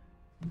lie.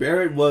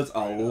 Barrett was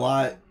a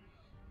lot.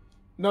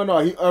 No,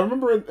 I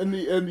remember in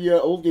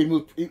the old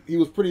game he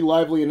was pretty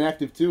lively and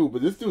active too,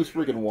 but this dude's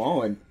freaking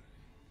walling.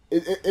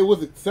 It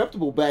was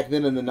acceptable back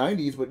then in the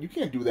 90s, but you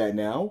can't do that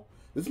now.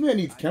 This man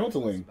needs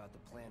counseling.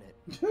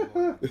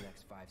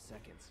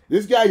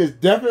 This guy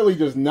definitely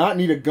does not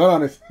need a gun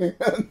on his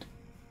hand.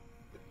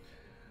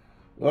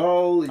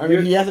 Well, I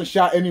mean, he hasn't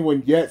shot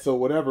anyone yet, so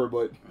whatever,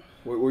 but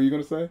what were you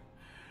going to say?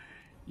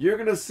 You're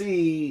going to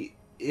see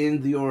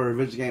in the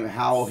original game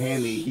how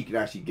handy he can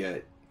actually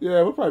get.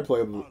 Yeah, we'll probably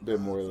play a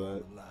bit more of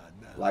that.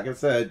 Like I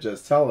said,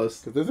 just tell us.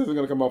 Because this isn't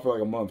going to come out for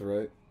like a month,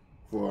 right?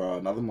 For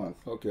another month.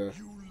 Okay.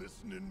 You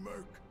listening,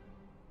 Merc?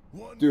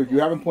 Dude, you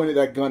haven't pointed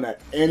that gun at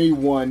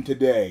anyone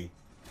today,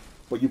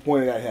 but you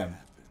pointed at him.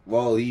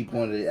 Well, he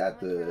pointed it at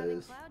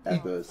the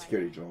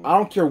security drone. I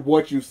don't care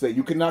what you say.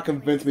 You cannot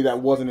convince me that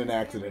wasn't an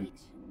accident.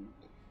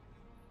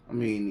 I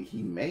mean,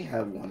 he may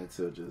have wanted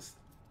to just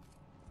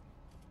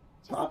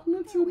pop him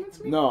into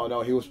mincemeat.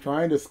 No, he was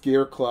trying to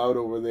scare Cloud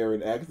over there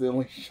and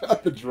accidentally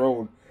shot the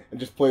drone and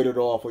just played it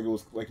off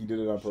like he did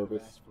it on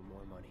purpose.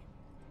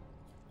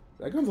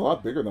 That gun's a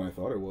lot bigger than I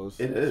thought it was.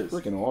 It is. It's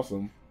freaking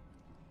awesome.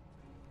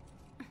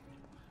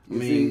 I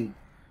mean,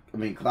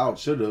 Cloud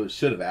should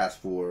have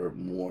asked for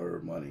more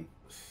money.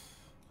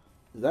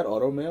 Is that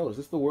auto mail? Is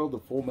this the world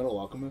of Full Metal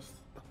Alchemist?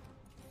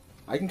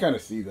 I can kind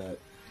of see that.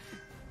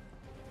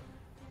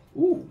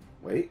 Ooh,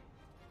 wait.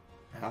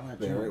 How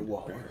there it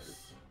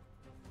was.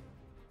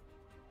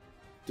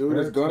 Dude,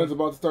 his gun is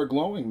about to start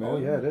glowing, man. Oh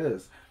yeah, it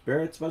is.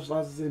 Barrett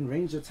specializes in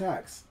ranged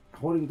attacks.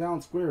 Holding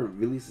down square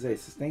releases a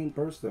sustained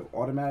burst of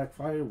automatic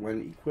fire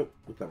when equipped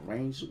with a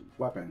ranged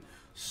weapon.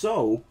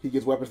 So he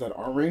gets weapons that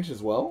aren't ranged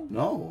as well?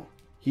 No.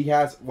 He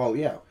has in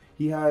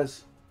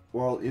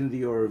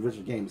the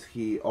original games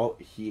he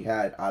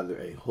had either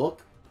a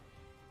hook,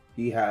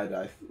 he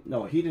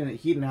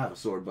didn't have a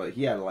sword, but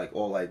he had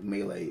all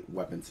melee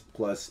weapons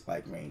plus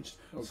ranged.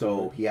 Okay.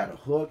 So he had a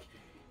hook,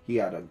 he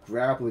had a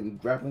grappling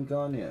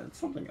gun, and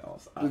something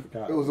else. I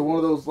forgot. It was one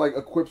of those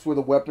equips where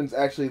the weapons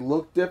actually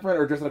look different,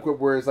 or just an equip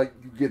where it's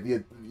you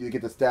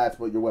get the stats,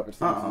 but your weapon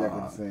stays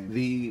exactly the same.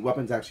 The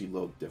weapons actually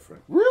look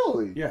different.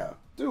 Really? Yeah.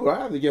 Dude,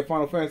 I have to give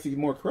Final Fantasy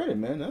more credit,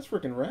 man. That's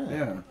freaking rad.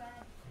 Yeah.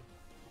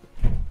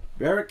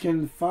 Barrett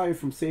can fire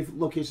from safe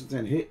locations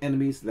and hit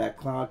enemies that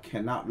Cloud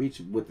cannot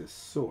reach with his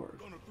sword.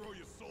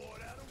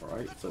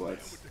 Alright, so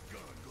let's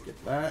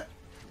get that.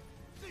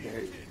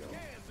 There you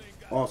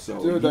go.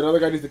 Also, dude, that other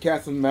guy needs to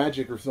cast some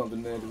magic or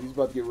something, man, because he's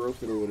about to get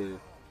roasted over there.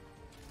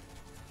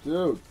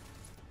 Dude.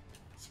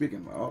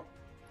 Speaking of,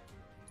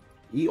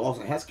 he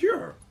also has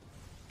cure.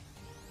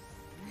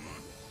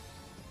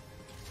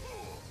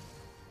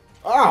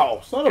 Ow!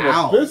 Son of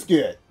a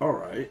biscuit!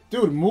 Alright.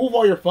 Dude, move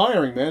while you're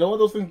firing, man. Don't let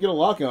those things get a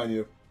lock on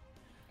you.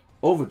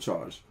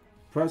 Overcharge.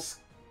 Press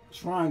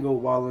triangle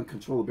while in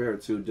control of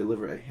Barrett to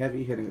deliver a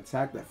heavy hitting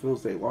attack that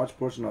fills a large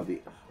portion of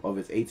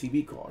its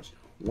ATB cards.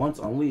 Once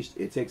unleashed,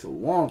 it takes a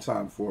long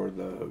time for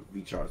the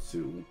recharge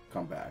to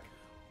come back.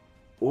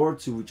 Or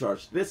to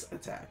recharge this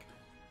attack.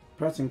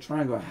 Pressing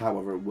triangle,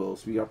 however, will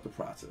speed up the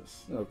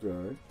process. Okay.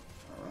 Alright.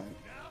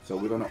 So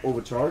we're going to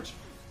overcharge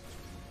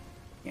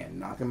and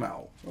knock him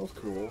out. That was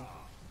cool.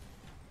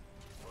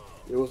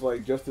 It was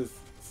just as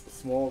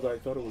small as I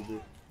thought it would be.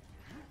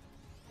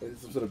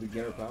 It's some sort of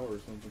beginner power or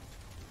something.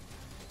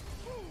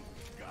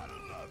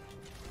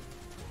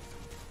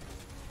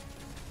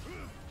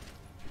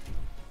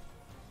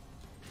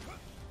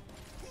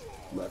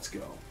 Let's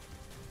go.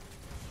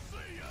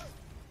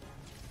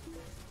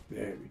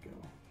 There we go.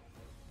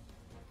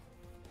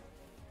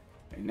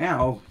 And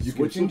now you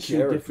can switch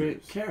to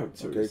different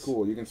characters. Okay,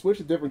 cool. You can switch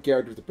to different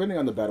characters depending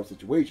on the battle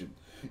situation.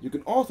 You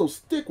can also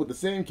stick with the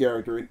same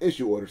character and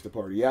issue orders to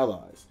party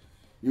allies.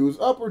 Use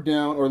up or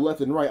down or left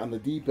and right on the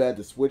D-pad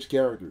to switch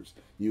characters.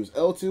 Use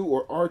L2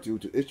 or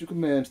R2 to issue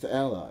commands to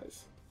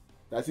allies.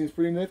 That seems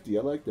pretty nifty.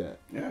 I like that.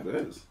 Yeah, it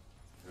is.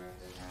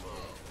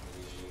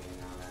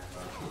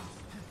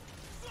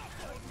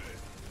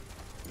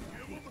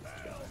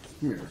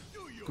 Come here.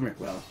 Come here,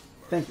 Cloud.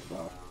 Thank you,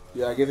 Cloud.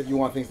 Yeah, I guess if you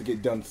want things to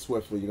get done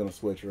swiftly, you're gonna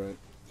switch, right?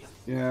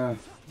 Yeah,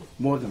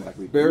 more than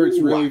likely. Barrett's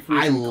really freaking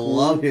I cool.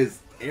 love his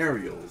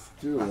aerials.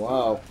 Dude,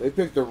 wow. They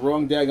picked the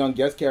wrong daggone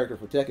guest character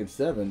for Tekken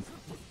 7.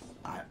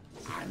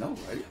 I know,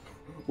 right?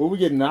 What we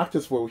get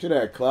Noctis for? We should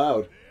have had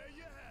Cloud.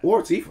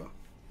 Or Tifa.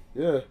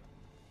 Yeah.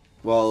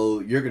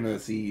 Well, you're gonna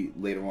see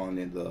later on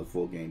in the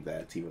full game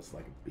that Tifa's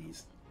like a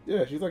beast.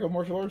 Yeah, she's like a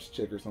martial arts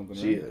chick or something.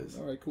 She right? is.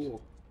 Alright,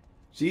 cool.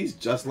 She's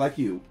just like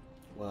you.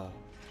 Wow.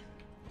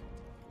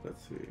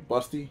 Let's see.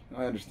 Busty?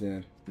 I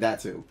understand. That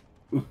too.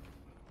 But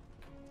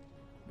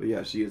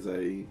yeah, she is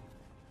a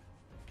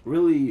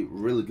really,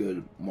 really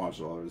good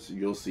martial artist.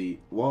 You'll see.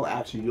 Well,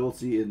 actually, you'll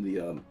see in the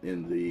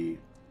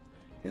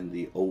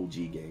OG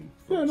game.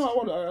 First. Yeah,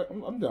 no,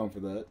 I'm down for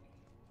that. Look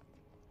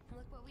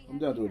what we I'm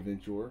have down to here.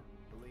 adventure.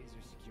 The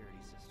laser security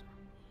system.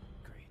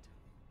 Great.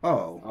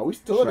 Oh, Are we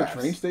still at Traps. a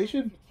train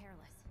station? You're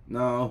careless.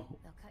 no,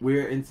 They'll cut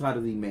we're you. inside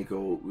of the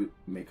Mako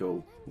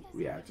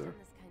reactor.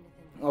 This kind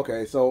of thing.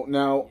 Okay, so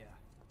now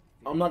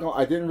I'm not gonna.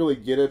 I didn't really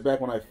get it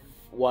back when I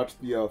watched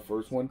the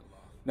first one.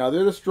 Now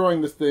they're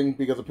destroying this thing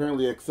because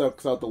apparently it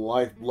sucks out the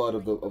lifeblood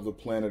of the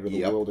planet or the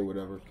Yep. world or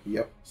whatever.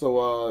 Yep.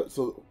 So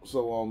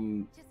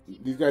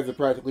these guys are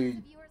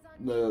practically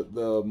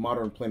the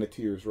modern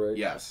Planeteers, right?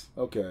 Yes.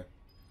 Okay.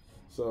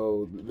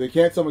 So they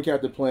can't summon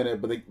Captain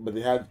Planet, but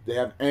they have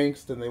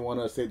angst and they want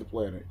to save the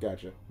planet.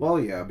 Gotcha. Well,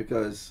 yeah,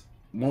 because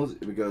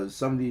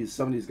some of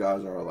these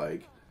guys are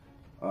like,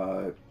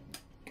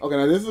 Okay,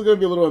 now this is gonna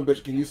be a little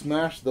ambitious. Can you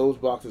smash those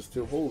boxes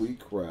too? Holy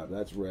crap,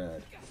 that's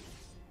rad.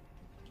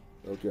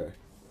 Okay.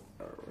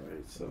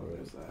 Alright, so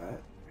there's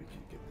that. We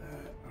can get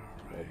that.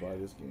 I'll Alright. buy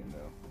this game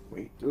now.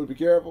 Wait. Dude, be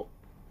careful.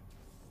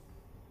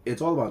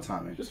 It's all about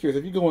timing. Just curious,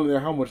 if you go in there,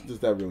 how much does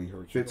that really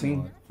hurt you? 15.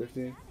 Come on.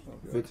 15?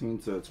 Okay. 15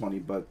 to 20,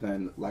 but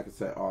then, like I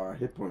said, our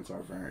hit points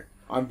are very...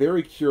 I'm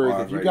very curious.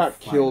 Are If you very got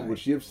killed, finite. would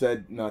she have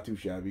said, not too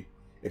shabby?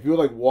 If you would,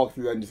 like, walk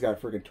through that and just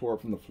got freaking tore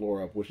up from the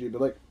floor up, would she be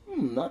like,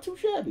 not too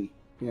shabby?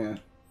 Yeah.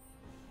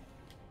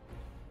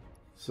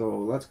 So,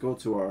 let's go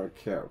to our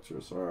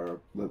characters.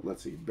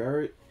 Let's see.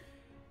 Barrett,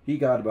 he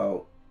got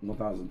about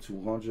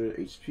 1,200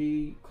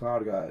 HP.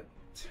 Cloud got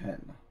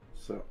 10.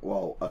 So,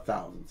 well,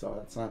 1,000. So,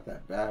 that's not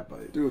that bad,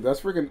 but... Dude,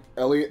 that's freaking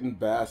Elliot and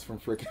Bass from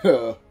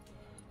freaking,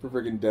 for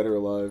freaking Dead or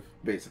Alive.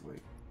 Basically.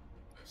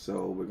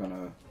 So, we're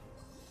gonna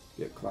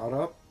get Cloud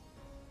up.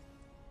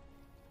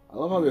 I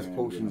love how there's And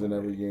potions in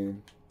every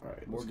game.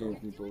 Alright, More let's go.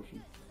 games need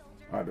potions.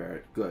 Alright,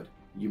 Barrett. Good.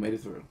 You made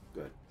it through.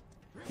 Good.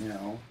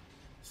 Now...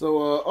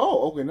 So,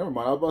 okay, never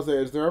mind. I was about to say,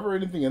 is there ever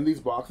anything in these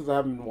boxes? I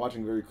haven't been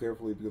watching very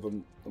carefully because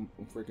I'm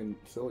freaking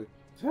silly.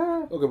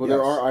 Okay, but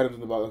there are items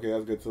in the box. Okay,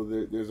 that's good. So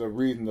there's a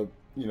reason to,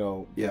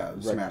 Yeah,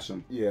 smash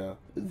them. Yeah,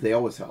 They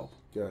always help.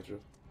 gotcha.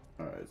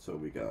 Alright, so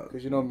we got...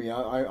 Because you know me,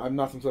 I'm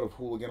not some sort of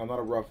hooligan. I'm not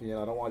a ruffian.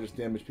 I don't want to just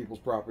damage people's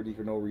property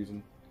for no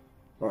reason.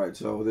 Alright,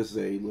 so this is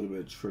a little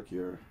bit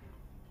trickier.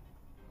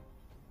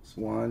 It's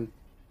 1,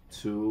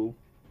 2,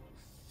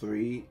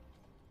 3.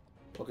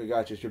 Okay,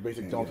 gotcha. It's your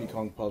basic There you Donkey go.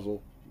 Kong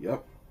puzzle.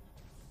 Yep.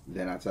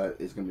 Then outside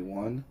it's gonna be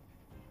 1,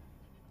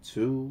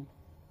 2,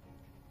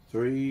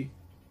 3.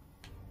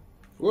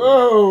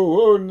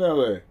 Whoa,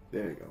 Nelly.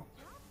 There you go.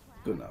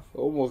 Good enough.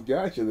 Almost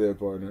got you there,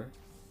 partner.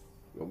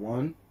 We got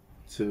 1,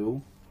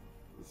 2,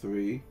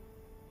 3,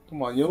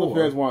 Come on, you know the 4,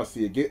 fans want to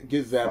see it. Get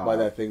zapped by 5,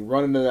 that thing.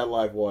 Run into that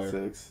live wire.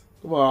 6,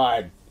 Come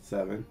on,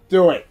 7.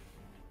 do it.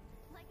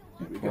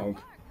 There we go. Punk.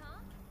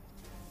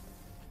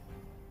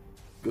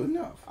 Good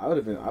enough. I would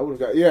have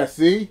got. Yeah,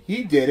 see,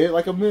 he did it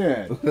like a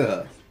man.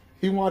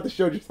 He wanted to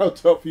show just how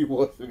tough he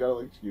was. He got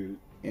executed.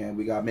 And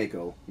we got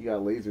Mako. He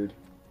got lasered.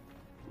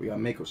 We got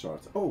Mako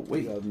shards. Oh, He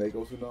wait. got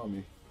Mako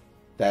Tsunami.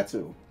 That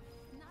too.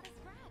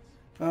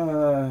 Not a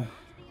scratch.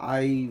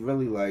 I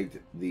really liked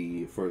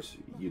the first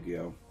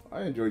Yu-Gi-Oh.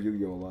 I enjoyed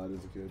Yu-Gi-Oh! A lot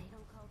as a kid. They don't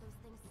call those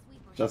things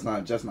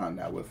sweepers. Just not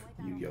now with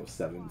Yu-Gi-Oh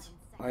 7s.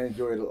 I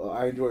enjoyed it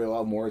a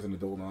lot more as an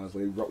adult,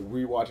 honestly.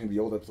 Rewatching the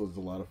old episodes is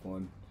a lot of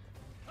fun.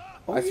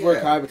 Oh, I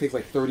swear Kaiba takes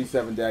like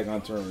 37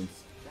 daggone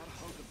turns.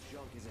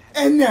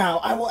 And now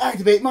I will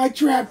activate my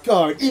trap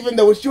card, even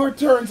though it's your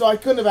turn, so I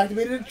couldn't have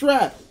activated a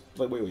trap. It's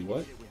like, wait,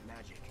 what?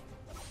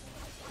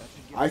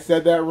 I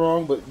said that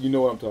wrong, but you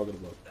know what I'm talking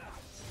about.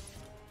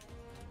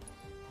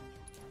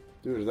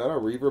 Dude, is that a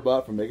Reaver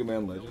bot from Mega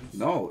Man Legends?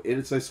 No,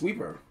 it's a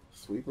sweeper.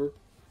 Sweeper?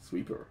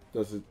 Sweeper.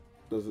 Does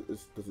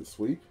it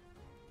sweep?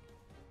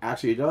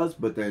 Actually, it does,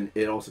 but then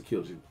it also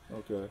kills you.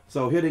 Okay.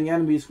 So hitting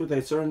enemies with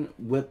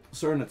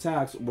certain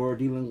attacks or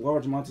dealing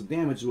large amounts of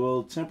damage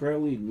will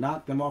temporarily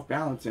knock them off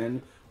balance,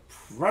 and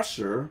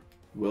pressure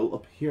will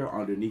appear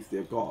underneath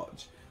their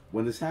gauge.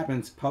 When this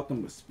happens, pelt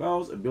them with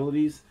spells,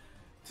 abilities,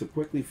 to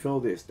quickly fill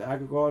their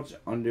stagger gauge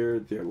under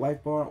their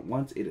life bar.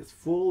 Once it is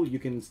full, you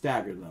can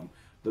stagger them.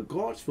 The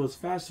gauge fills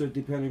faster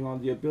depending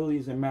on the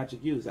abilities and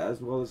magic used,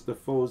 as well as the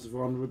foe's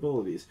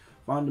vulnerabilities.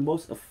 Find the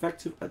most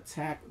effective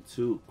attack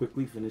to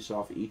quickly finish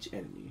off each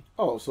enemy.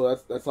 Oh, so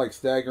that's like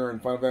Stagger in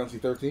Final Fantasy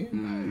 13?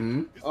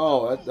 Mm-hmm.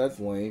 Oh, that's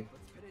lame.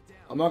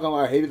 I'm not gonna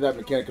lie, I hated that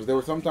mechanic because there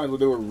were some times where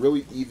they were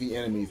really easy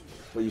enemies,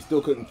 but you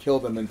still couldn't kill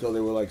them until they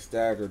were like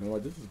staggered. And I'm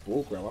like, this is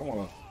bullcrap. I don't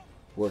want to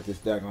work this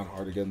daggone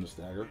hard to get them to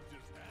stagger.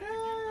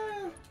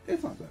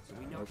 It's not that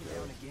bad. Okay.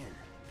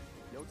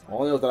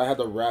 All I know is that I had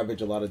to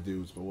ravage a lot of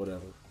dudes, but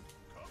whatever.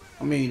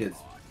 I mean, it's...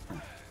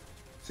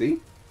 See?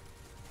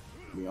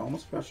 We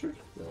almost pressured.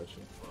 Gotcha.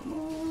 Come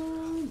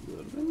on, a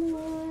little bit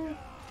more.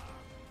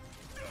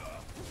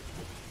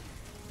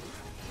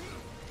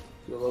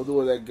 I love the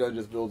way that gun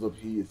just builds up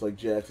heat. It's like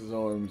Jax's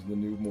arms in the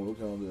new Mortal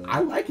Kombat.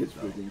 I like it,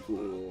 though. Freaking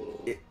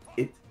cool.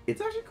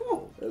 It's actually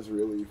cool. That's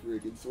really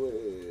freaking sweet.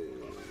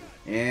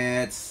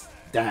 It's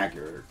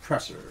stagger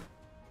pressure.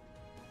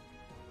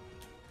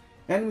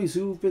 Enemies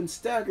who've been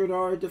staggered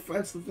are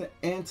defensive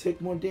and take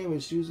more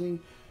damage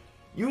using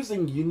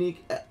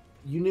unique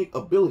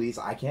abilities.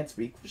 I can't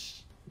speak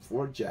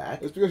for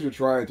Jack. It's because you're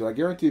trying to. I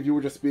guarantee if you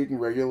were just speaking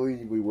regularly,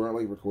 we weren't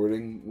like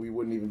recording, we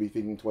wouldn't even be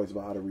thinking twice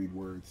about how to read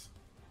words.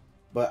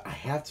 But I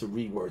have to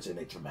read words in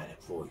a dramatic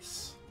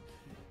voice.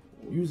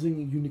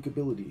 Using unique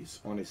abilities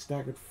on a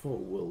staggered foe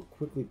will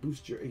quickly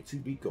boost your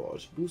ATB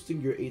gauge.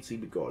 Boosting your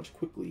ATB gauge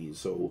quickly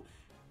so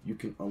you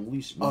can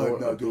unleash more I'm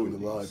not abilities. doing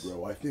the lie,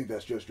 bro. I think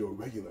that's just your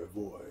regular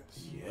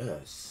voice.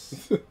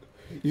 Yes.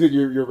 You said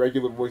your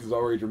regular voice is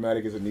already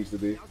dramatic as it needs to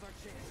be.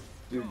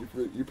 Dude,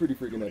 you're pretty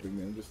freaking epic,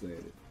 man. I'm just saying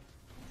it.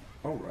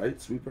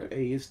 Alright, Sweeper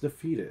A is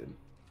defeated.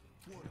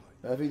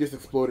 I think he just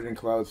exploded in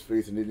Cloud's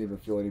face and didn't even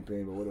feel any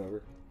pain, but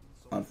whatever.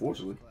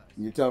 Unfortunately.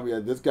 You tell me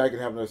that this guy can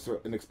have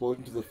an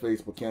explosion to the face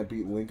but can't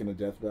beat Link in a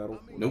death battle?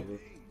 Nope.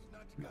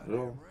 Not at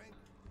all.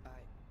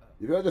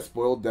 You got a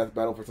spoiled death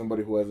battle for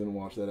somebody who hasn't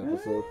watched that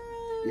episode?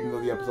 Even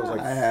though the episode's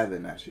like... I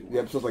haven't actually watched the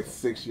episode's like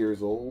 6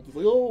 years old. It's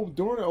like, oh,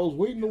 darn it, I was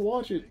waiting to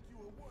watch it.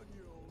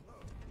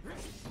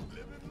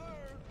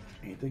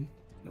 Anything?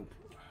 Nope.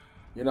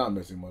 You're not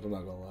missing much, I'm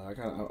not gonna lie.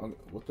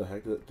 What the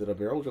heck? Did a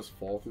barrel just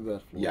fall through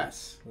that floor?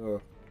 Yes.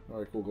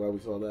 Alright, cool, glad we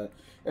saw that.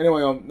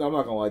 Anyway, I'm not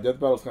gonna lie, Death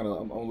Battle's kinda...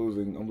 I'm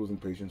losing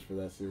patience for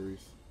that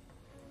series.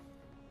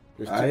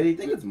 I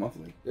think it's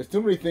monthly. There's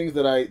too many things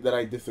that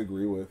I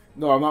disagree with.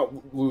 No, I'm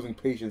not losing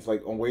patience.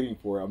 Like I'm waiting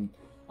for it.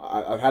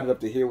 I've had it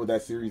up to here with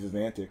that series'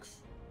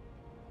 antics.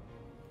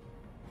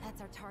 That's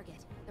our target,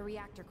 the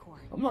reactor core.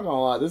 I'm not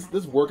gonna lie.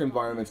 This work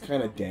environment's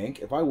kind of dank.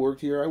 If I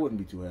worked here, I wouldn't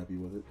be too happy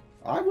with it.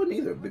 I wouldn't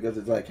either because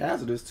it's like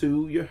hazardous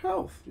to your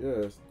health.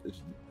 Yeah,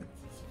 it's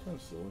kind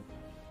of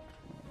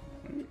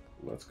silly.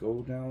 Let's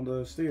go down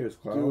the stairs,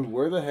 Cloud. Dude,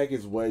 where the heck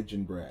is Wedge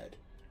and Brad?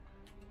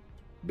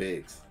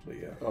 Biggs, but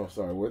yeah. Oh,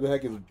 sorry. Where the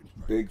heck is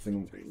Biggs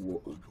and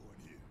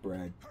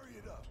Brad?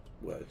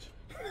 Wedge.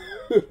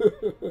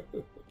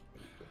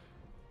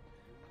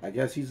 I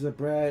guess he's a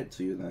Brad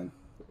to you then.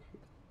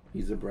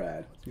 He's a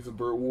Brad. He's a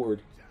Burt Ward.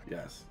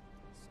 Yes.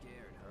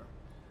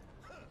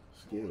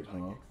 Scared,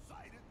 huh?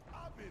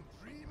 I've been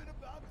dreaming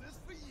about this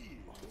for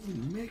years.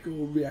 Make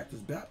all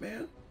reactors,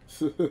 Batman.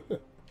 Alright.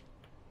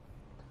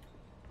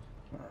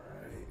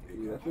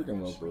 Yeah, I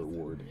freaking love Burt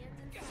Ward.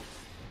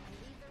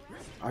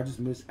 I just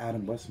miss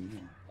Adam West more.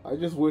 I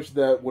just wish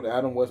that when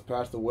Adam West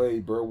passed away,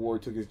 Burt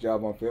Ward took his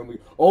job on Family.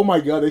 Oh my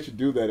God, they should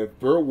do that. If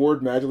Burt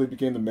Ward magically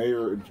became the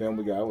mayor in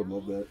Family Guy, I would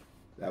love that.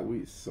 That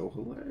would be so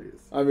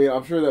hilarious. I mean,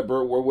 I'm sure that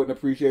Burt Ward wouldn't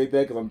appreciate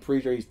that because I'm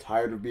pretty sure he's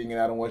tired of being in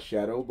Adam West's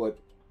shadow. But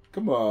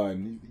come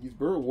on, he's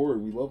Burt Ward.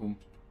 We love him.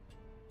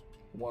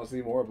 I want to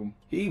see more of him.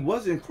 He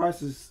was in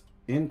Crisis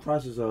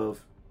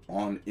of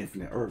on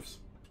Infinite Earths.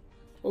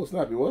 Oh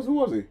snap! He was. Who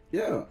was he?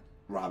 Yeah,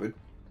 Robin.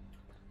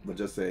 But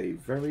just a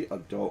very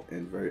adult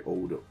and very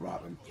old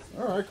Robin.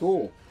 All right,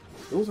 cool.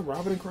 There was a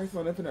Robin in Crisis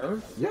on Infinite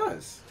Earth?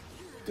 Yes.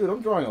 Dude,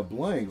 I'm drawing a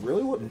blank.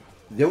 Really? What?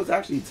 There was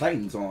actually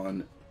Titans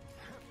on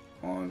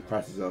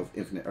Crisis of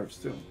Infinite Earths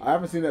too. I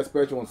haven't seen that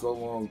special in so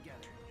long.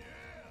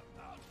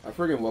 I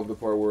freaking love the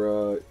part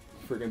where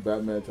freaking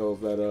Batman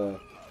tells that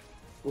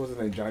what was his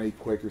name, Johnny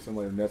Quick or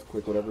something, or Ness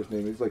Quick, whatever his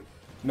name is. He's like,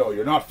 no,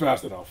 you're not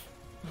fast enough.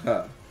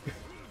 Huh.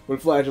 When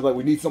Flash is like,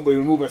 we need somebody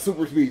to move at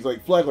super speed. He's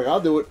like, Flash, like,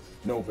 I'll do it.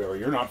 No, Barry,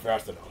 you're not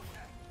fast enough.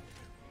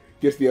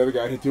 Gets the other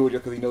guy to do it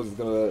just because he knows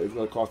it's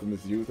gonna cost him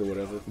his youth or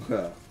whatever.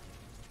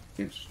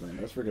 Interesting.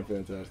 That's freaking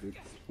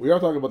fantastic. We are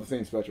talking about the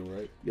same special,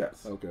 right?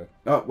 Yes. Okay.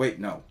 Oh wait,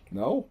 no.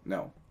 No?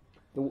 No.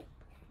 What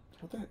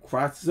the heck?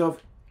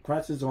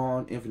 Crisis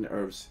on Infinite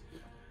Earths.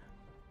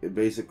 It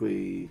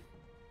basically.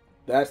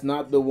 That's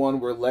not the one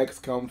where Lex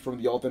comes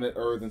from the alternate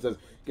Earth and says,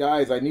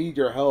 "Guys, I need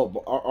your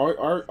help."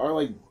 Are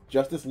like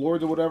Justice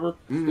Lords or whatever?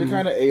 They're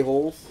kind of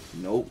a-holes.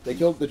 Nope. They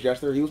killed the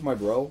Jester. He was my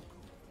bro.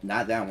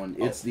 Not that one.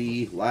 It's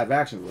the live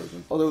action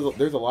version. Oh,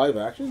 there's a live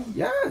action?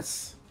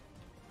 Yes.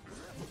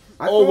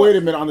 Wait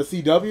a minute. On the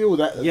CW? Was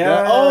that?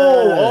 Yes.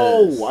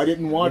 Oh, I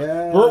didn't watch.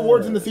 Yes. Burt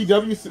Ward's in the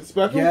CW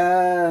special?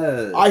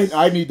 Yes.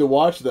 I need to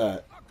watch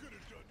that.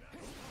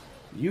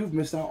 You've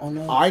missed out on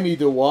I need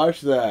to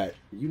watch that.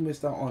 You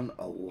missed out on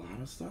a lot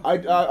of stuff.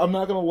 I'm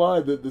not gonna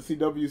lie. The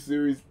CW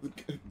series,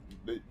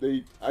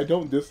 they I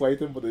don't dislike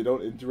them, but they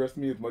don't interest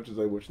me as much as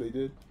I wish they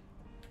did.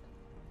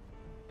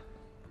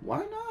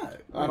 Why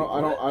not? I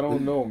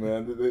don't know,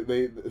 man.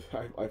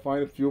 I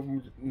find a few of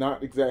them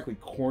not exactly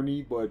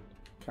corny, but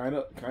kind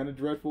of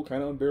dreadful,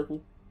 kind of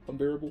unbearable.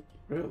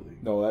 Really?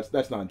 No,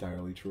 that's not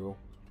entirely true.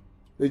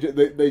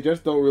 They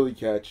just don't really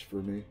catch for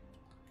me.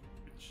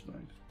 Nice.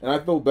 And I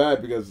feel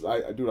bad because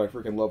I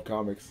freaking love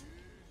comics,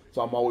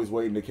 so I'm always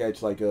waiting to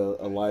catch like a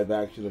live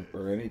action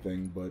or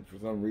anything. But for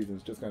some reason,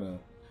 it's just kind of.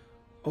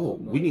 Oh,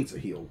 we need to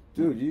heal,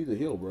 dude. You need to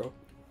heal, bro.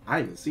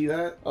 I didn't see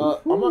that.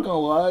 I'm not gonna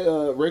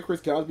lie, Ray Chris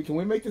Cosby. Can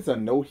we make this a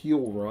no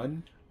heal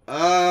run?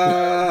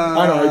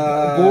 I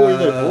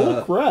know.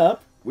 Bull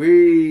crap.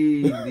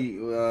 He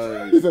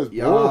says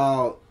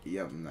y'all.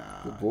 Yep,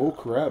 nah. Bull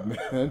crap,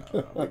 man.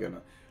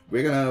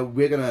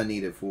 we're gonna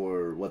need it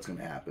for what's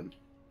gonna happen.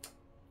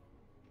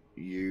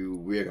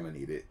 We're gonna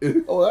need it.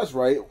 Oh, that's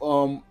right.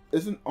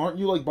 Aren't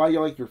you like by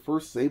your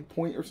first save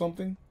point or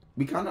something?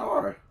 We kind of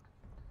are,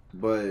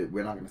 but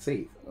we're not gonna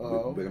save.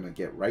 We're gonna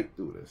get right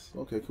through this.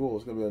 Okay, cool.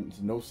 It's gonna be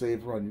a no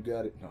save run. You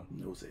got it.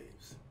 No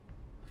saves.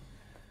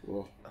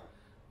 Well,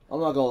 I'm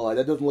not gonna lie.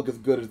 That doesn't look as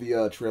good as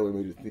the trailer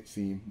made it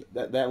seem.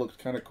 That looks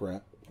kind of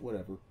crap.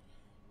 Whatever.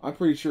 I'm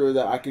pretty sure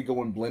that I could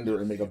go in Blender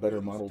and make a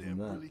better model than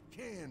that. Really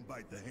can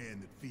bite the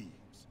hand that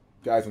feeds.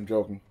 Guys, I'm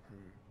joking.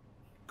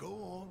 Go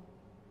on.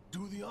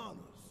 Do the honors.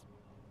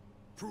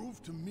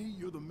 Prove to me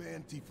you're the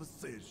man Tifa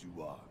says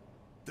you are.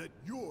 That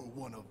you're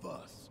one of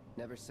us.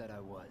 Never said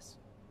I was.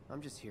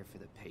 I'm just here for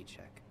the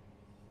paycheck.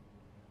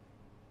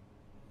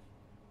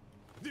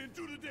 Then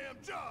do the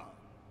damn job.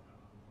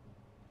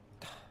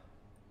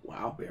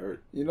 Wow,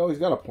 Barrett. You know, he's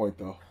got a point,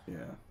 though.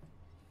 Yeah.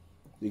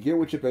 You get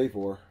what you pay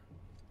for.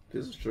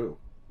 This is true.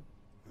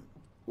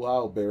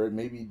 Wow, Barrett,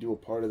 maybe do a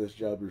part of this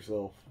job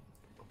yourself.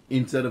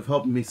 Instead of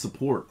helping me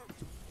support.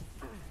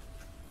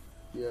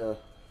 Yeah.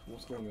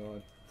 What's going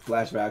on?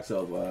 Flashbacks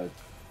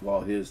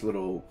of, his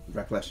little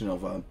recollection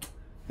of,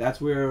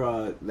 that's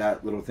where,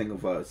 that little thing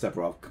of,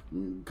 Sephiroth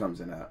comes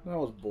in at. That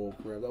was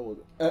bullcrap. That was...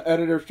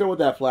 Editor, show what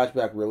that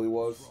flashback really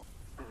was.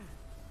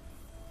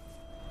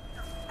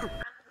 I'm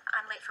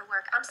late for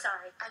work. I'm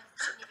sorry. I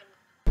shouldn't even...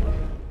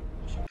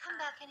 You should come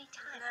back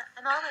anytime.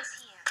 I'm always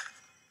here.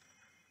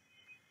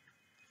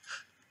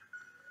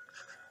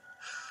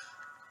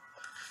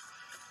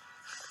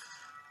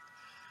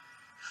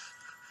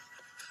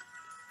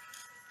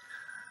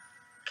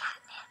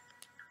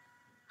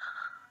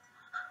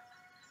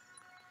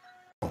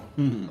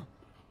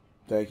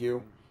 Thank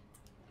you.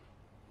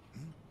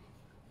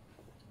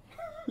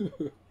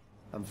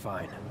 I'm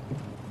fine.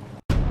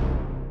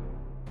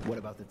 What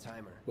about the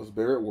timer? Was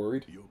Barrett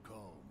worried?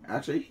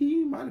 Actually,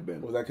 he might have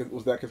been.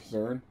 Was that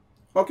concern?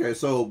 Okay,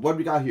 so what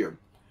we got here?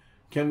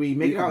 Can we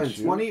make it out in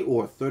 20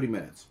 or 30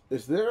 minutes?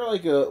 Is there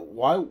like a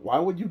why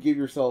would you give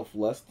yourself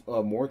less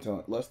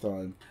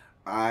time?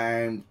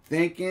 I'm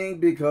thinking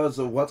because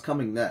of what's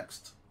coming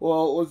next.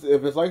 Well,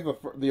 if it's like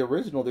the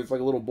original, there's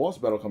like a little boss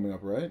battle coming up,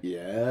 right?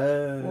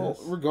 Yes. Well,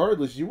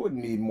 regardless, you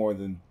wouldn't need more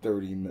than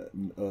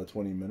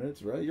 20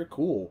 minutes, right? You're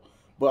cool.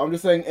 But I'm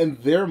just saying, in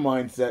their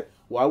mindset,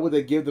 why would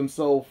they give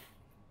themselves...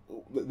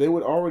 They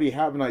would already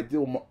have an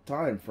ideal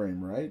time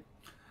frame, right?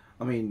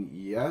 I mean,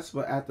 yes,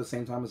 but at the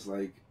same time, it's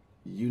like,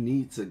 you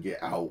need to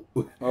get out.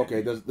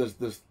 Okay, does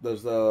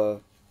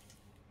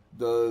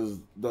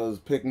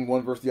picking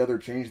one versus the other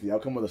change the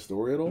outcome of the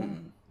story at all?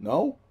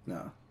 No?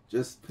 No.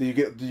 Just do you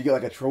get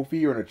like a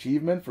trophy or an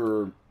achievement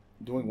for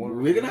doing one?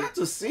 We're gonna have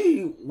to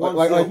see.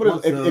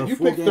 If you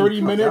pick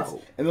 30 minutes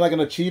and then like an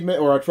achievement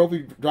or a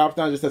trophy drops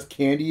down and just says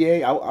Candy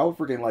A, I would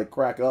freaking like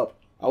crack up.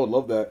 I would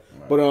love that.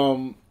 Right. But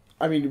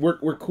I mean,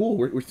 we're cool.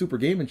 We're super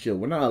game and chill.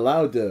 We're not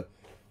allowed to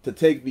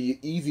take the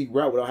easy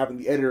route without having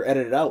the editor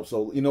edit it out.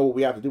 So you know what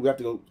we have to do? We have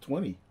to go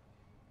 20.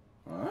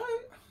 All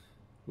right.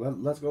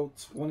 Let's go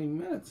 20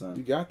 minutes, son.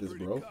 You got this,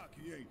 bro.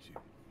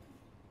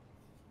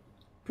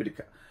 Pretty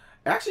cocky.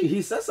 Actually,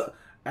 he says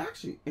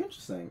actually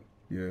interesting.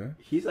 Yeah.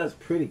 He says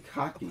pretty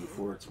cocky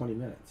for 20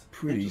 minutes.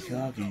 Pretty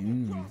cocky.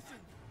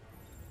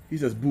 He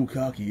says boo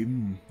cocky.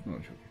 No,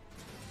 I'm joking.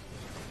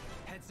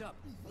 Heads up.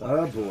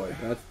 Oh boy.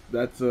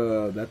 That's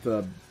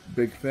a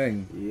big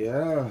thing.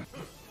 Yeah.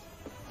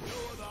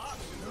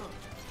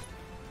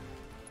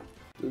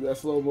 Dude, that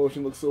slow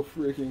motion looks so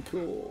freaking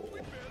cool.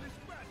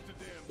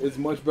 It's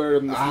much better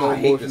than the slow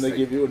motion they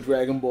give you in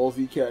Dragon Ball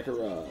Z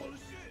Kakarot.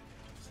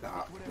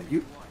 Stop. Thank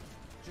you.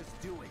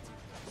 Just do it.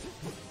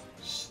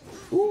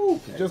 Ooh,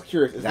 okay. Just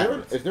curious, is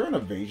there an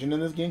evasion in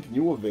this game? Can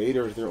you evade,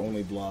 or is there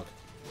only block?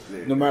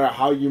 No matter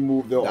how you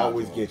move, they'll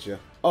always get you.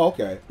 Oh,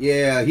 okay.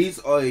 Yeah, he's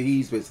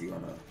basically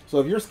gonna.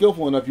 So if you're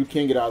skillful enough, you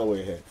can get out of the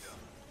way of hits.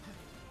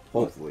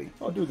 Hopefully.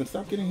 Oh, dude, then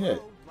stop getting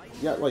hit.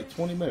 You got like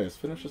 20 minutes.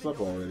 Finish this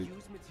up already.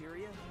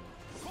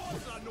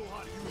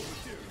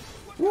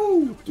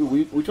 Woo!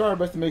 Dude, we try our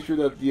best to make sure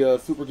that the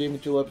Super Game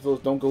and Chill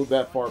episodes don't go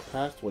that far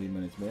past 20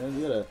 minutes, man.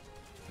 You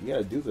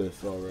gotta do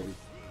this already.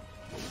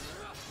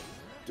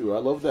 Dude, I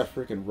love that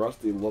freaking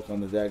rusty look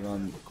on the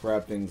daggone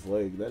crab thing's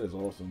leg. That is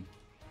awesome.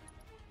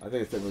 I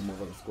think it's definitely more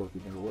like a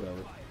scorpion thing, but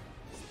whatever.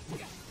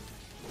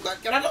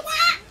 Get out of the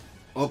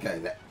way!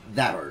 Okay,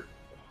 that hurt.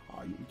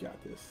 Oh, you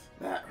got this.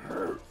 That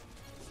hurt.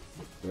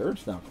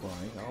 Barrett's not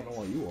crying. I don't know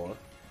why you are.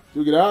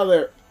 Dude, get out of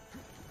there.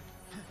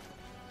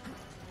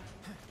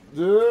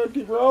 Dude,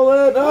 keep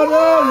rolling. No,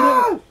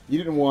 no. You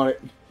didn't want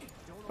it.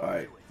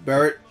 Alright.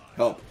 Barrett,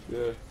 help.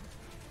 Yeah.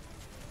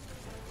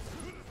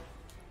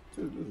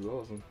 Dude, this is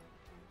awesome.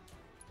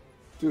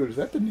 Dude, is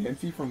that the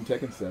Nancy from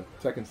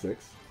Tekken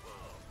 6?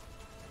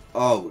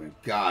 Oh my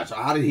gosh.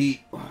 How did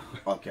he...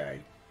 Okay.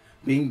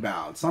 Being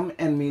bound. Some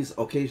enemies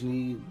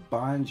occasionally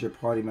bind your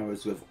party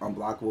members with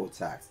unblockable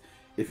attacks.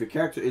 If your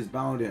character is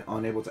bound and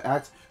unable to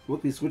act,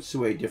 quickly switch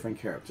to a different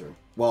character.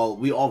 Well,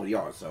 we already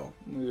are, so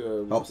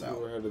yeah, helps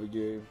out. We're ahead of the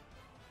game.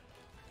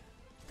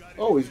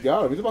 Oh, he's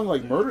got him. He's about to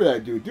like murder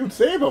that dude. Dude,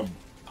 save him!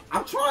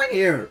 I'm trying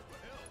here.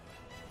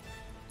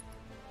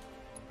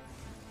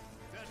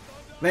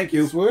 Thank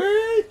you.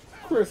 Sweet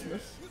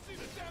Christmas.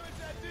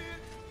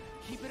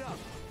 Keep it up.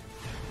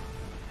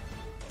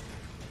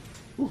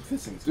 Ooh,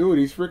 this thing's... Dude,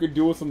 he's freaking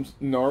doing some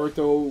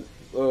Naruto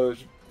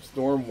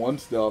Storm 1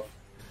 stuff.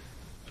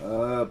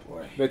 Oh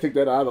boy. They take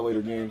that out of the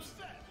later games.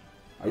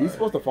 Are you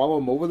supposed to follow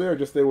him over there or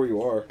just stay where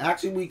you are?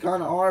 Actually, we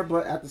kind of are,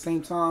 but at the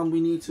same time,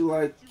 we need to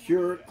like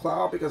cure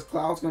Cloud because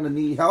Cloud's gonna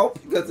need help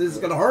because this is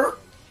gonna hurt.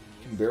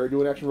 Can Barry do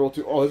an action roll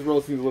too? Oh, his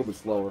roll seems a little bit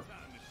slower.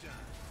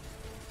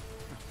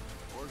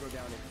 Or go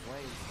down in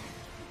flames.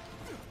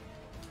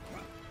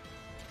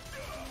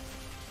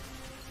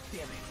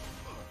 Damn it.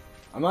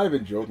 I'm not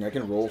even joking. I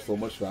can roll so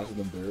much faster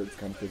than Barrett. It's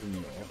kind of pissing me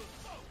off.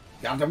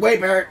 Down the way,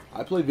 Barrett.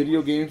 I play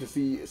video games to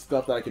see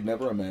stuff that I could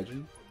never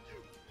imagine.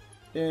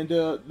 And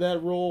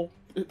that roll,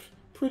 it's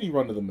pretty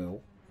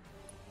run-of-the-mill.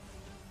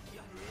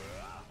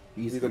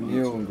 He's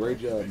immune. Great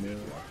job, man.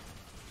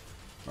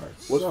 Alright,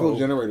 What's Phil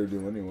Generator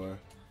do anyway?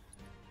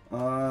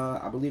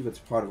 I believe it's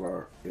part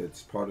of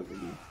it's part of the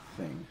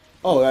thing.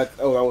 Oh, that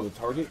was a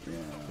target? Yeah.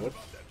 Whoops.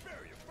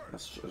 I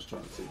was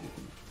trying to see if you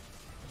can...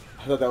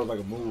 I thought that was like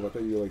a move. I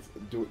thought you were like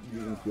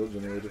using Field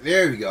Generator.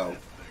 There we go.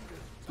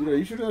 Dude, are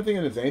you shooting that thing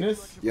in his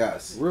anus?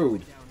 Yes.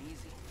 Rude.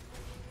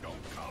 Don't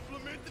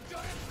compliment the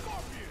giant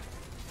scorpion.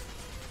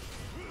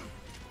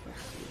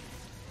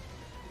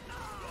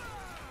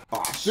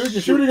 Oh, Dude,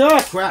 you're shooting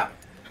us! Crap.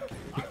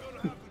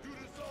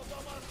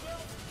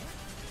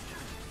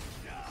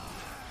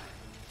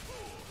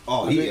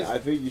 Oh, I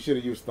think you should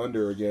have used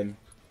Thunder again.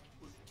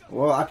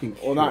 Well, I can.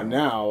 Well, not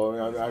now.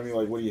 I mean,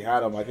 like when he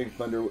had him, I think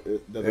Thunder does a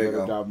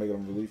better job making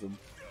him release him.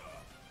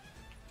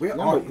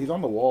 He's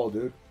on the wall,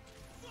 dude.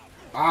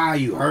 Ah,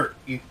 you hurt.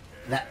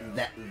 That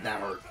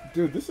hurt.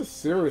 Dude, this is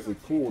seriously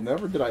cool.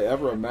 Never did I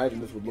ever imagine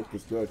this would look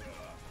this good.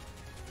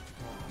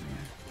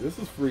 This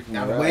is freaking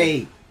Now rad.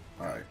 wait.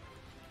 All right.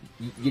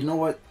 You know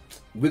what?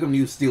 We're gonna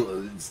use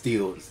steel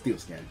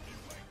skin.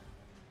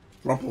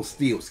 Rumple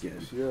steel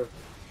skin. Yeah.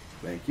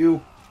 Thank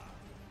you.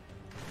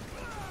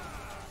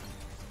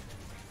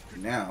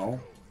 Now,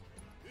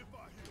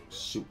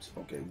 shoot.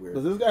 Okay, where?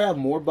 Does this guy have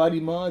more body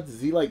mods? Is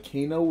he like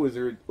Kano, or is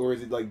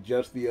it like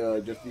just the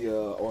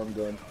arm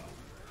gun,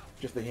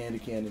 just the handy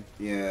cannon?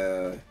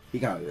 Yeah, he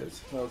kind of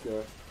is.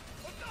 Okay.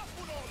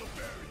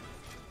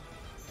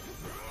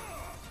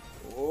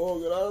 Oh,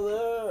 get out of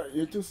there!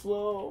 You're too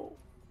slow.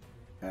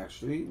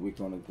 Actually, we're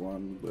gonna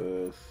run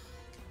with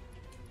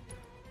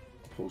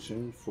a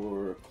potion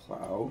for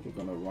Cloud. We're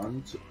gonna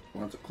run to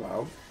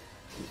Cloud.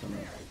 We're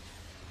gonna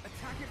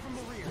Attack it from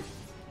the rear.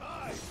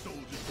 Aye,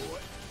 soldier boy.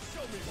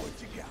 Show me what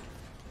you got.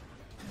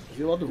 Is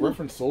he allowed to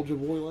reference Soldier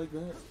Boy like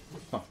that?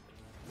 Huh.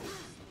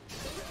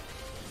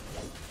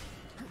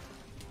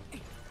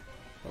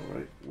 All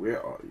right,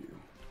 where are you?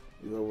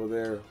 He's over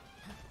there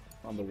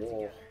on the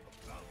wall.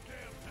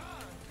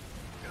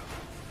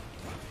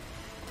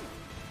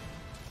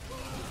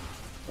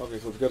 Okay,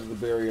 so because of the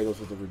barrier, those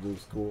are the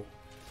reduced. Cool.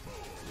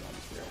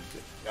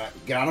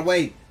 Get out of the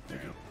way.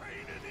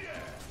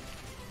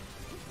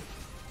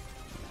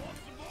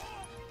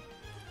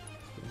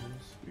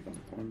 We're gonna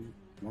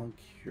one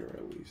cure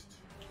at least,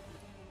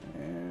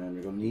 and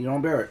we're gonna need it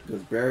on Barrett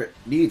because Barrett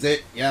needs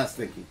it. Yes,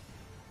 thank you.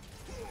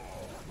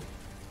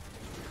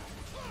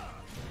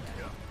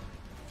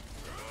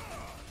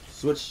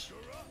 Switch.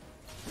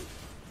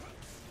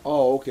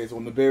 Oh, okay. So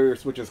when the barrier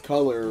switches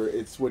color,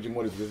 it's switching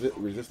what it's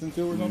resistant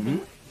to, or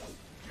something.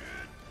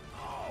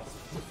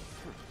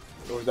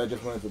 Or is that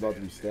just when it's about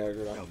to be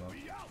staggered? I don't know.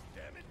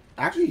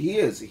 Actually, he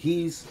is.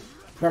 He's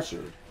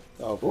pressured.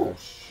 Oh, okay. Oh,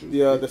 shoot.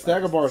 Yeah, the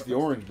stagger bar is the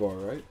orange bar,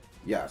 right?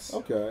 Yes.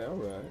 Okay, all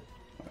right.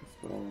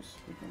 We're gonna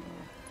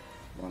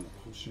run the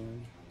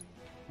potion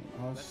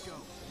on us. Let's go.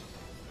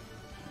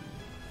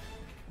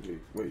 Wait,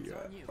 where you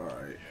at? All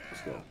right,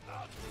 let's go.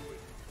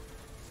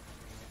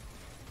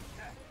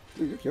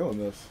 Dude, you're killing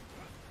this.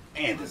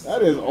 Man, this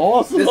That is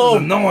awesome. This is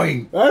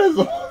annoying. That is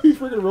he's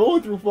freaking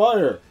rolling through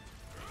fire.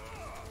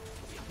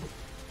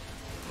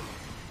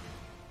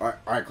 All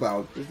right,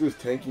 Cloud. This dude's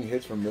tanking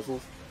hits from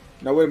missiles.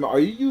 Now wait a minute. Are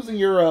you using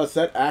your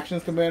set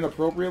actions command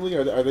appropriately?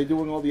 Are they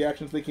doing all the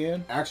actions they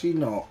can? Actually,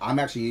 no. I'm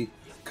actually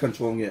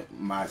controlling it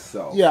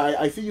myself. Yeah,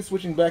 I see you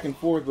switching back and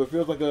forth, but it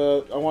feels like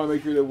I want to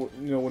make sure that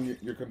when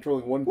you're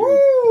controlling one dude,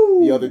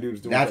 Woo! the other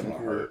dude's doing That's something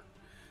gonna cool. hurt.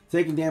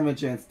 Taking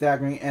damage and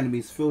staggering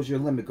enemies fills your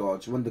limit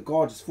gauge. When the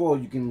gauge is full,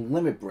 you can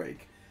limit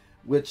break,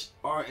 which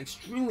are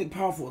extremely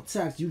powerful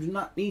attacks. You do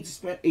not need to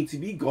spend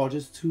ATB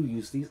gauges to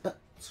use these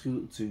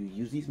to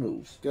use these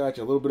moves.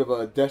 Gotcha. A little bit of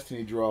a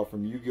destiny draw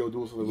from Yu-Gi-Oh!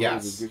 Duels of the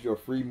Yes. Roses gives you a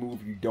free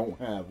move you don't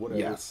have.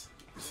 Whatever. Yes.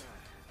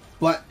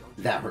 But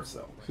that hurts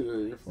though.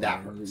 You're fine.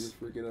 That hurts.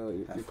 You're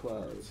freaking out. You're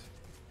clouds.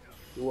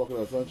 You're walking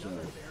on sunshine.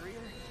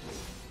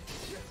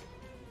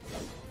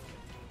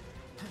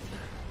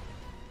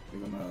 We're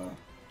gonna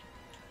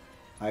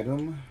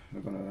item.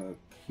 We're gonna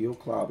heal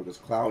Cloud because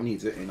Cloud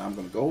needs it, and I'm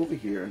gonna go over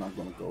here and I'm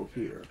gonna go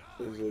here.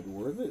 Is it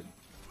worth it?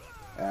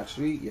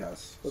 Actually,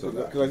 yes. Because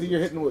I think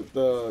you're hitting with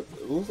the.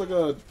 It looks like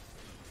a.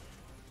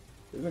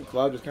 Isn't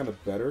Cloud just kind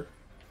of better?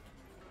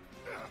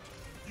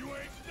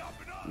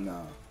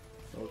 Nah.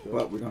 Okay.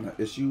 But we're gonna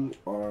issue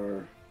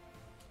our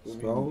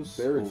spells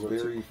there is over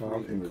very to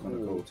Cloud, and we're gonna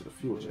cool. go to the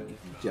fuel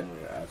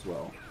generator as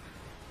well.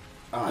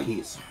 Ah, he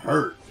is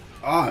hurt.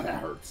 Ah,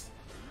 that hurts.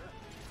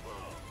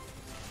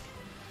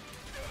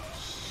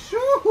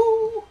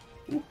 Shoo-hoo!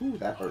 Woohoo,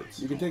 that hurts.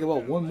 You can take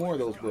about one more of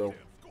those, bro.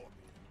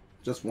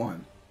 Just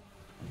one.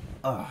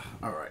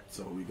 Alright,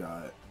 so we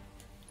got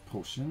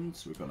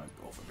potions. We're gonna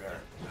go for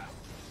there.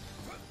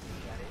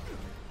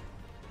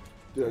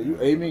 Dude, are you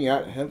aiming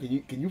at him?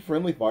 Can you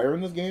friendly fire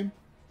in this game?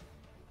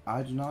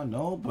 I do not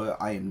know,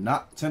 but I am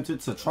not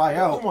tempted to try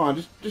out. Come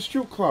on, just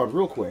shoot Cloud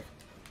real quick.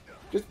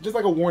 Just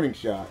like a warning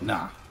shot.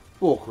 Nah.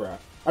 Bull crap.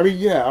 I mean,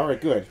 yeah, all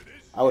right, good.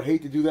 I would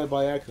hate to do that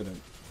by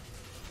accident.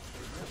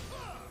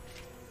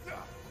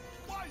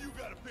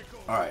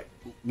 Alright.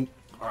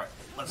 Alright,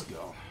 let's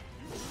go.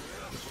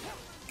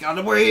 Got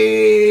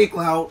away,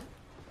 Cloud.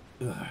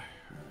 Ugh.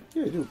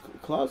 Yeah, dude,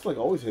 Cloud's like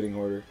always hitting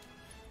harder.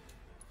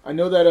 I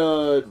know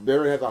that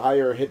Barrett has a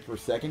higher hit per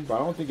second, but I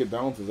don't think it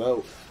balances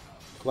out.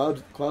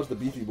 Cloud's the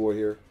beefy boy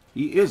here.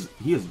 He is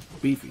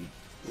beefy.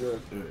 Yeah.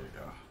 There you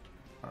go.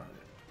 Alright.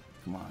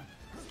 Come on.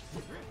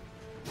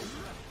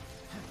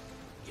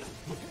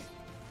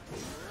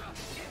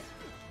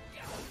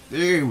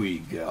 There we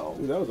go.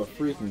 Dude, that was a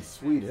freaking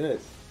sweet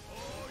hit.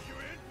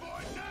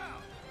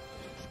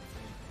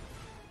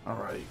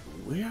 Alright,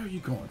 where are you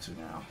going to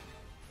now?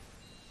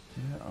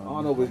 I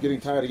don't know, but he's getting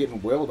tired of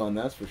getting wailed on,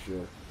 that's for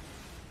sure.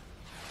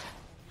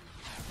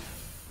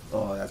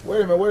 Oh, that's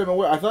Wait a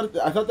minute. I thought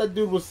that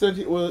dude was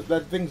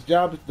that thing's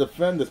job is to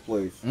defend this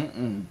place.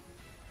 Mm-mm.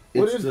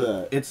 What is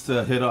that? It's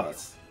to hit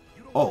us.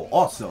 Oh,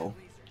 also,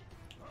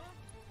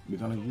 we're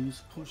gonna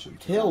use potion.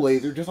 Tail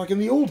laser, just like in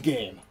the old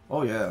game.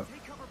 Oh yeah.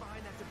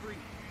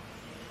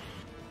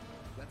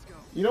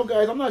 You know,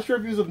 guys, I'm not sure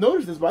if you have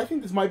noticed this, but I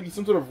think this might be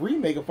some sort of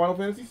remake of Final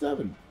Fantasy VII.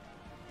 I'm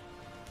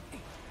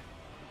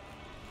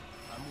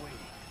waiting.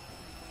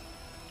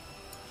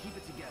 Keep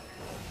it together.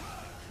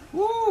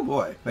 Woo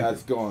boy.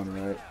 That's gone,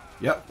 right?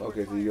 Yep.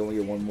 Okay, so you only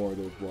get one more of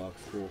those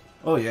blocks. Cool.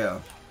 Oh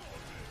yeah.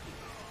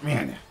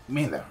 Man,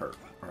 that hurt.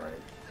 All right.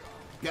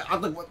 Yeah, I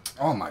think what?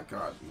 Oh my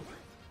god.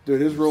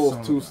 Dude, his roll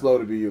is too slow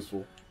to be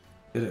useful.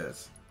 It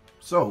is.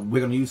 So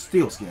we're gonna use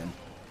Steel Skin.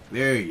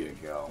 There you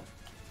go.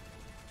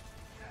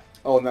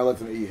 Oh, now lets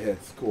him eat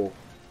hits. Cool.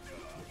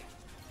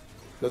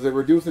 Does it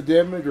reduce the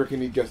damage, or can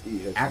he just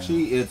eat hits?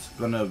 Actually, it's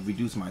gonna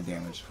reduce my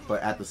damage,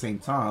 but at the same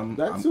time,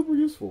 That's super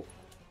useful.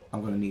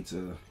 I'm gonna need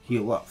to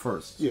heal up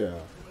first. Yeah.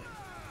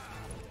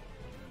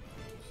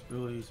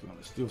 Abilities, we're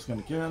gonna Steel Skin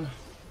again.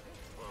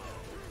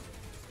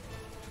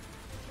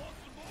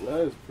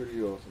 That is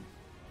pretty awesome.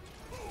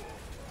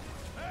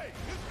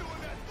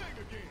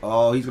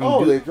 Oh, he's gonna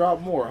Oh, do they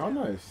dropped more. How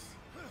nice.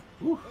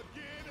 Whew.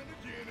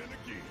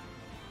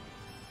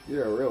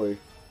 Yeah, really.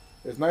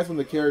 It's nice when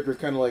the characters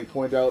kind of like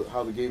point out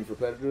how the game's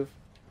repetitive.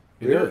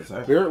 It Barrett,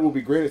 is. Barrett will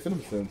be great at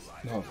Simpsons.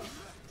 No.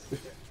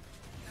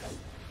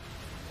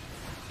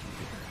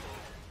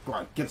 Come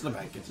on, get to the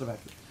back, get to the back.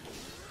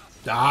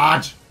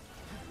 Dodge!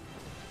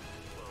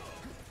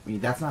 I mean,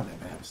 that's not that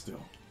bad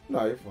still.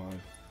 No, you're fine.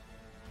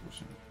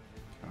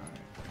 Alright.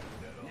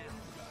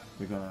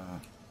 We're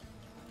gonna...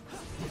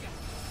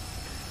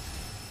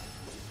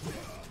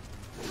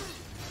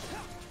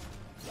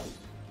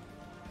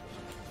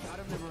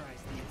 Gotta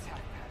memorize the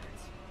attack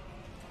patterns.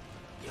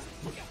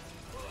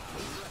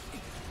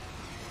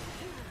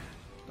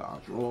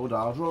 Dodge roll,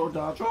 dodge roll,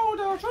 dodge roll,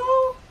 dodge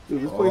roll!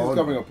 Dude, this place is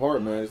coming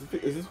apart, man. Is this,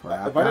 if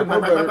I didn't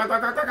know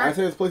better, I'd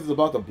say this place is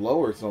about to blow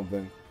or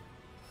something.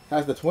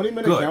 Has the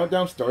 20-minute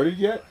countdown started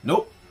yet?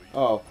 Nope.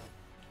 Oh.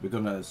 We're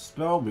gonna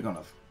spell, we're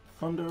gonna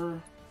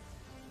thunder.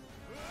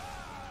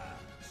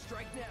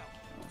 Strike now.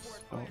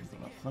 Spell, we're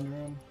gonna thunder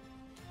him.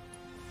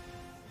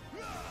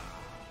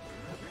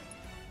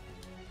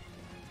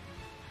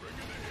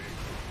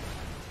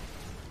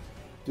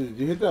 Did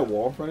you hit that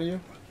wall in front of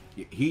you?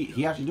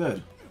 He actually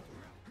did.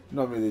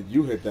 No, I mean, did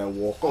you hit that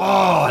wall?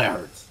 Oh, that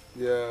hurts.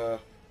 Yeah.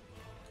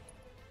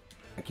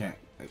 I can't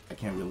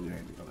really do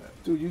anything with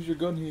that. Dude, use your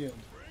gun hand.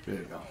 There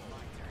you go.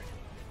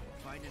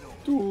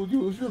 Dude,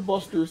 use your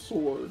Buster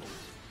Sword.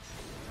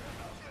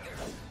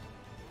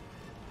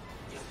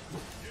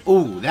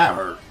 Ooh, that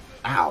hurt.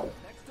 Ow.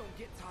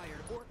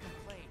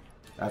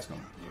 That's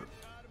gonna hurt.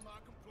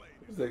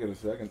 It's taking a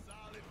second.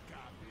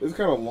 It's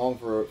kind of long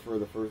for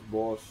the first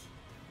boss.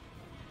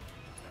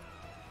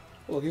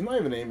 Look, he's not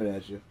even aiming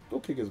at you. Go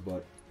kick his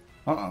butt.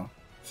 I'm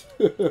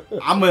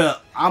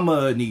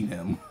gonna need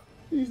him.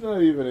 He's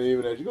not even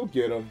aiming at you. Go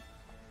get him.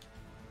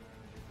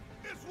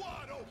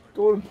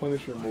 Go in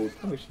Punisher mode.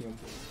 Punish him.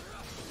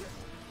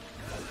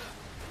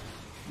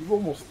 You've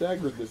almost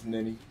staggered this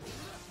ninny.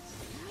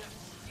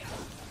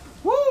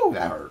 Woo!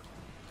 That hurt.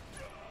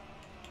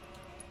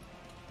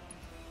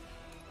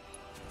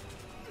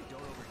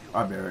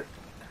 I bear it.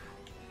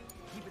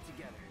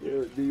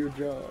 There, do your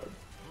job.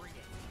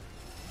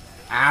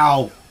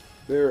 Ow!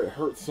 There, it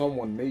hurt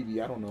someone,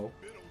 maybe. I don't know.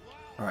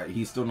 Alright,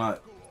 he's still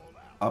not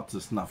up to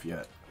snuff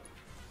yet.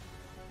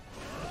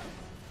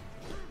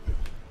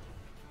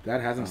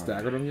 That hasn't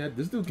staggered him yet?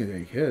 This dude can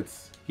take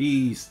hits.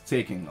 He's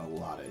taking a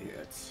lot of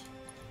hits.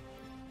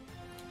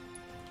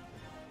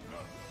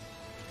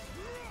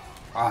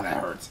 Oh, that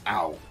hurts.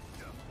 Ow.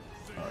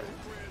 Alright.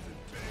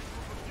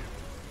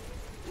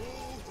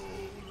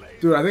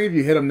 Dude, I think if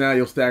you hit him now,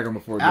 you'll stagger him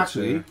before it gets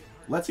Actually, there.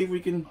 let's see if we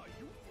can...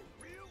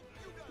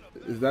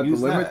 Is that the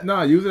use limit? that.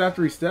 No, use it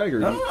after he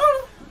staggers. No.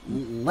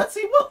 Let's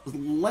see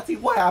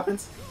what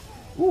happens.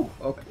 Ooh.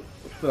 Okay.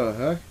 What the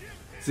heck?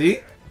 See?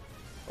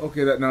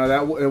 Okay,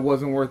 it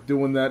wasn't worth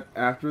doing that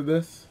after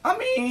this. I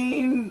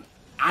mean,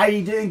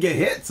 I didn't get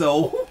hit,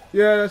 so...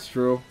 Yeah, that's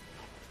true.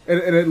 And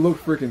it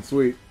looked freaking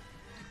sweet.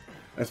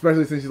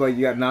 Especially since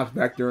you got knocked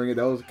back during it.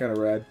 That was kind of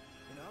rad.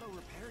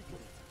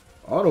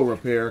 Auto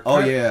repair. Oh,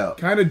 yeah.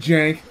 Kind of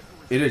jank.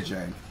 It is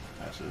jank,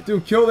 actually.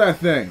 Dude, kill that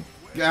thing.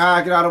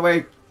 Ah, get out of the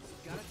way.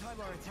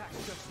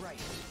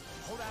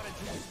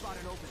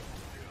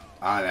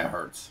 Ah, that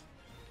hurts.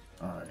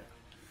 Alright.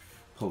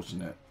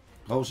 Potion it.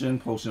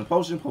 Potion.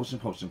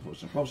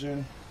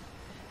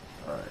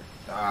 Alright.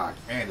 Ah,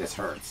 man, this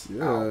hurts.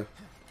 Yeah. Ow.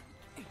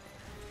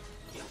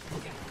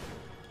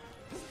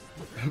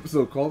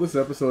 So call this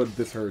episode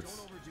This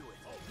Hurts.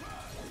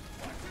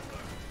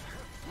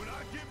 When I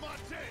get my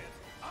chance,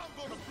 I'm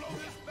gonna blow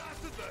this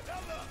bastard the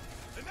hell up,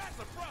 and that's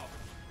a problem.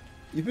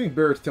 You think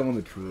Barrett's telling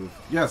the truth?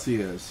 Yes, he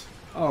is.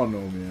 I don't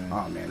know, man.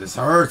 Oh, man, this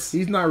hurts.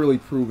 He's not really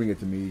proving it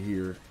to me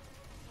here.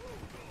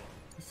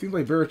 It seems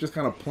like Barrett's just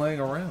kind of playing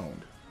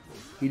around.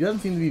 He doesn't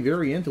seem to be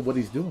very into what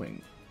he's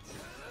doing.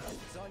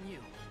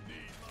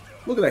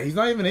 Look at that. He's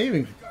not even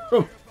aiming.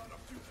 Oh.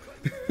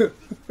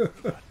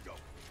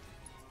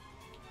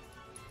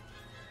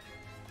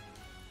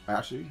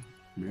 Actually,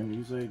 we're going to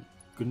use a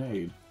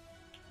grenade.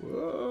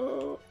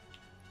 Whoa.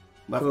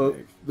 Left So,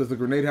 leg. does the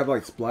grenade have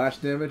splash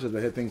damage as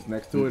they hit things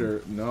next to it,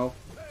 or no?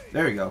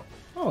 There you go.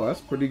 Oh, that's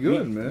pretty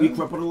good, man. We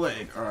crippled the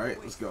leg. All right,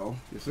 let's go.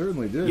 You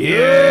certainly did.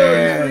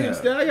 Yeah! He's freaking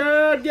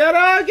staggered. Get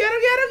him! Get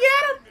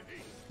him!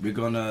 We're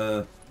going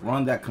to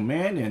run that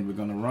command, and we're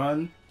going to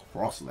run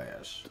cross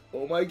slash.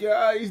 Oh my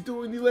god, he's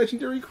doing the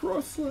legendary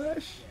cross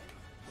slash.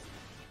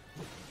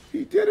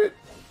 He did it.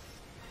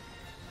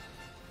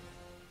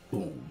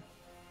 Boom.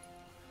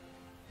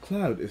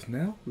 Cloud is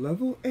now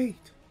level 8.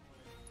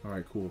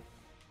 Alright, cool.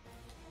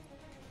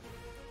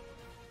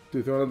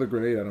 Dude, throw another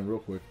grenade at him real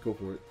quick. Go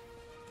for it.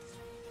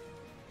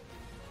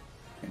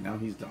 And now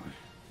he's done.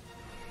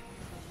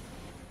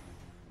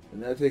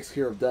 And that takes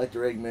care of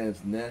Dr.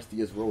 Eggman's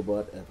nastiest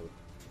robot ever.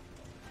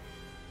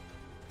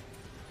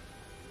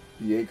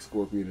 The Egg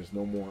Scorpion is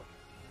no more.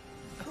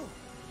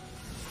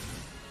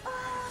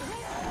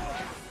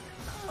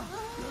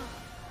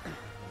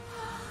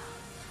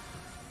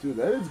 Dude,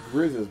 that is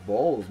Grizz's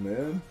balls,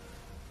 man.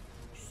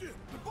 Shit,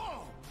 the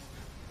ball.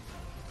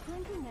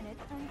 20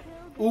 minutes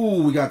until...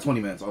 Ooh, we got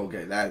 20 minutes.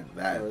 Okay, Alright,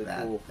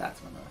 cool. that's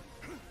gonna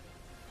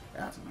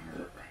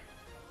hurt.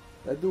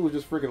 That dude was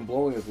just freaking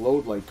blowing his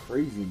load like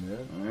crazy,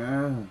 man.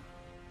 Yeah.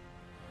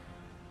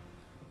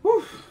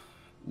 Whew.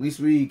 At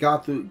least we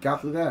got through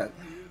that. You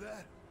hear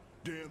that?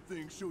 Damn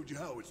thing showed you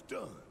how it's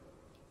done.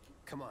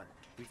 Come on,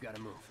 we've got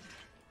to move.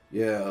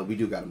 Yeah, we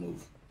do gotta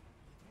move.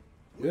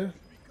 Yeah.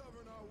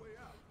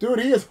 Dude,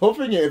 he is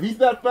hoofing it. If he's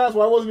that fast,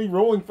 why wasn't he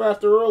rolling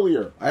faster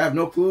earlier? I have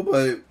no clue,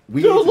 but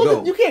we Dude, need to look go.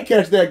 at, you can't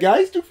catch that guy.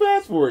 He's too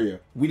fast for you.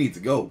 We need to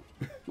go.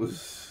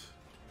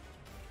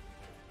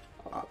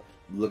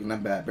 Looking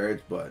at bad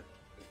Barrett's butt.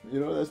 You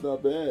know, that's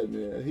not bad,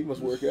 man. He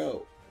must work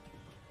out.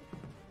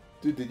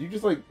 Dude, did you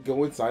just,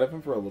 go inside of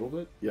him for a little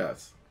bit?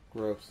 Yes.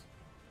 Gross.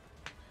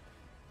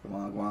 Come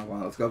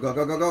on. Let's go.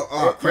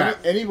 Oh,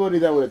 crap. Anybody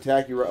that would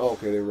attack you right... Oh,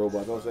 okay, they're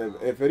robots. I'll say,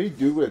 if any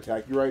dude would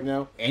attack you right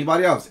now...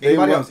 Anybody else? They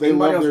love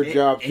their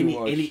job too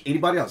much.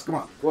 Anybody else? Come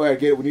on. Go ahead,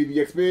 get it. We need the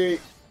XP.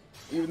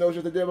 Even though it's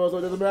just a demo, so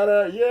it doesn't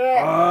matter.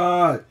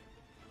 Yeah!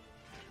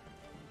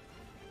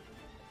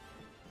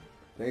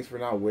 Thanks for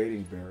not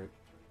waiting, Barrett.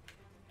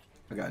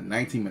 I got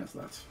 19 minutes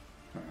left.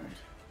 All right.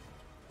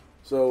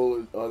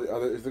 So,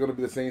 is it going to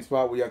be the same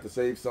spot where you have to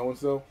save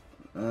so-and-so?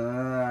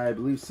 I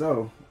believe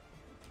so.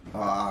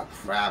 Ah,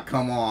 crap.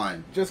 Come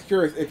on. Just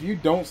curious, if you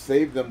don't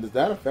save them, does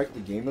that affect the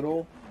game at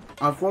all?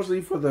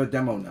 Unfortunately for the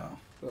demo now.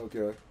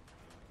 Okay.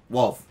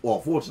 Well,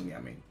 fortunately,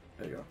 I mean.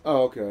 There you go.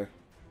 Oh, okay.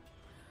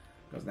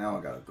 Because now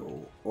I gotta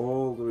go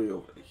all the way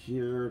over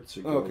here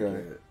to go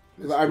Okay.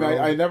 get. I mean,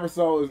 I never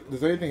saw.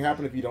 Does anything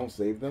happen if you don't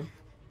save them?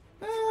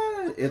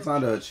 It's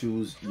not a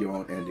choose your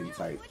own ending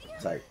type.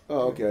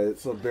 Oh, okay.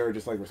 So Barry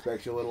just like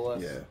respects you a little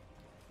less. Yeah.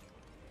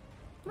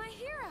 My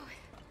hero.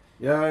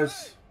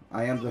 Yes,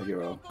 I am the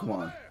hero. Come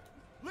on.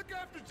 Look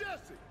after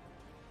Jesse.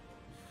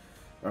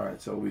 All right,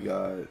 so we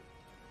got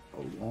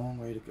a long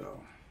way to go.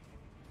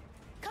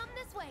 Come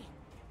this way.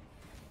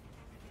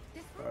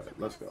 This All right,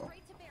 let's go.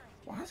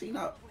 Why is he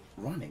not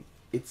running?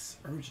 It's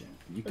urgent.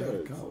 You gotta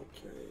go.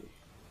 Okay.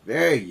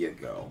 There you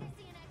go.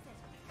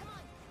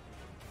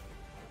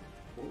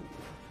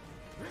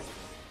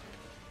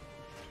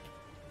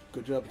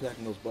 Good job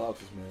attacking those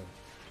boxes,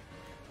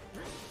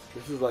 man.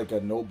 This is like a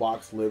no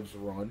box lives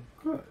run.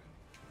 Good.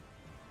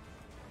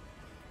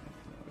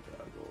 I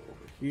gotta go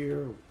over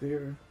here, over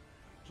there,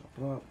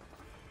 jump up.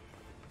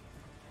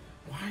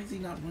 Why is he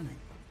not running?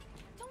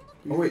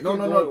 Oh wait,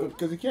 no.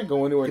 Because he can't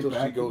go anywhere Get until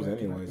she back, goes get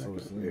back, anyway. get So back,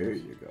 it's there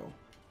you go.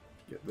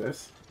 Get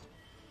this.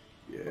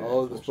 Yeah.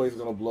 oh, this place is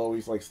gonna blow.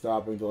 He's like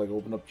stopping to like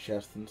open up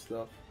chests and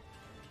stuff.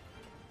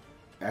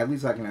 At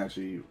least I can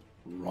actually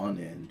run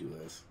in and do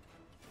this.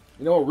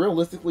 You know,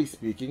 realistically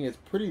speaking, it's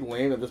pretty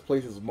lame that this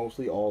place is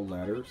mostly all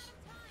ladders.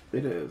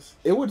 It is.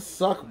 It would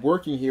suck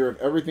working here if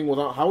everything was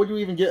on. How would you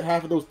even get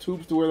half of those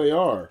tubes to where they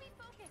are?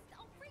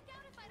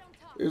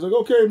 He's like,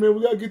 okay, man,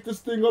 we gotta get this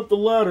thing up the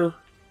ladder.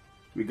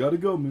 We gotta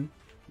go, man.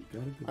 We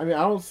gotta go. I mean,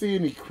 I don't see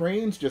any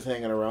cranes just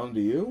hanging around,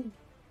 do you?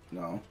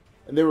 No.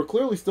 And they were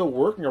clearly still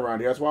working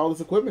around here. That's why all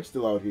this equipment's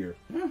still out here.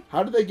 Yeah.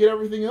 How did they get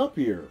everything up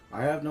here?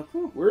 I have no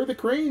clue. Where are the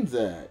cranes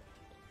at?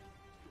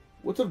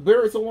 What took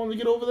Barry so long to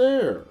get over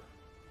there?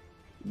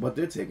 But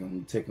they're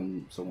taking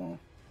so long.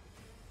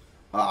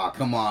 Ah,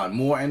 come on.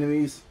 More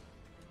enemies?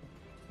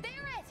 There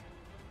it.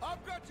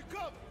 I've got you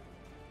covered.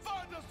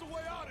 Find us a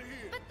way out of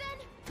here. But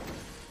then.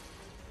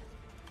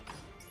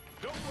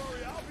 Don't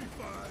worry, I'll be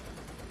fine.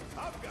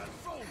 I've got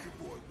Soldier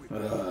Boy with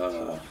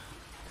me.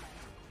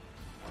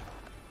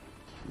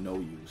 No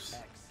use.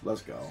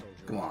 Let's go.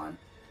 Come on.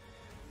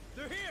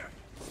 They're here.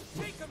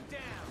 Take them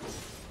down.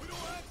 We don't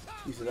have time.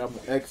 He said, I'm an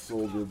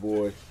ex-soldier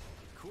boy.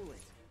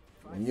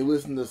 When you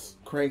listen to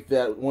Crank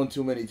that one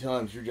too many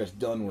times, you're just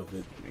done with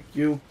it. Thank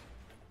you.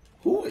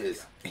 Who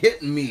is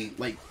hitting me?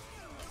 Like,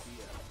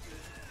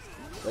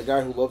 That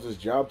guy who loves his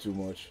job too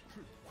much.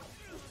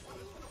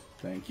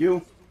 thank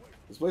you.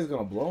 This place is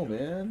gonna blow,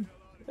 man.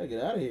 Gotta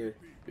get out of here.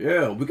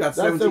 Yeah, we got That's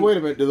 17. wait a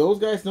minute. Do those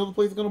guys know the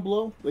place is gonna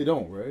blow? They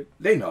don't, right?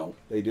 They know.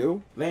 They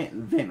do? They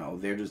know.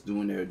 They're just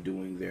doing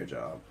their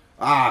job.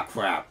 Ah,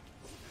 crap.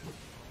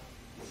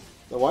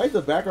 So why is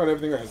the background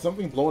everything? Has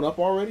something blown up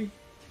already?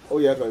 Oh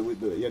yeah, that's right.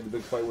 You had the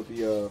big fight with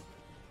the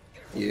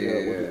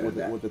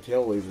with the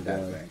tail laser that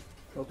guy. thing.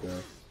 Okay.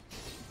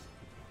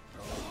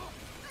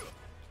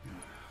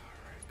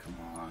 Come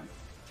on.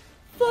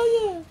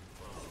 Fire!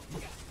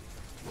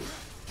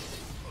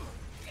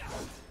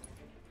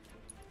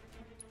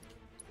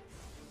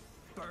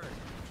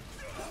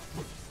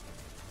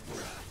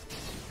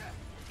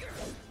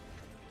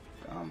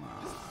 Come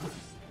on.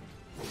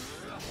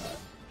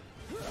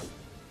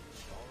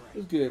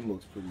 This game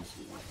looks pretty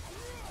sweet.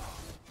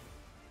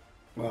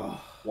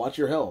 Oh, Watch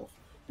your health.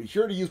 Be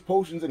sure to use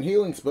potions and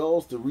healing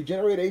spells to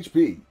regenerate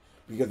HP,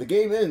 because the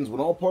game ends when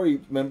all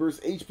party members'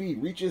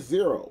 HP reaches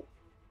 0.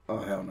 oh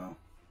hell no.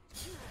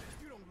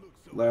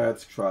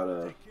 Let's try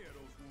to.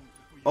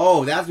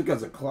 Oh, that's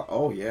because of cloud.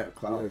 Oh yeah,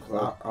 cloud.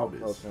 Cloud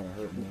That was outage. kind of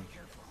hurting me.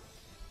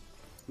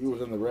 He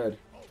was in the red.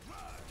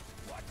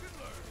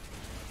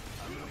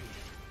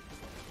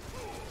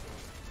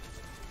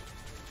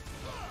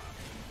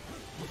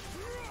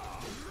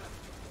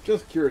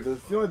 Just curious, does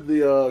it feel like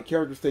the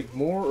characters take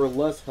more or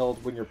less health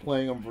when you're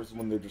playing them versus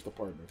when they're just a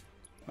partner?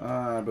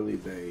 I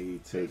believe they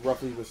take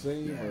Roughly the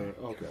same?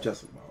 Yeah, Or, okay.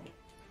 just about.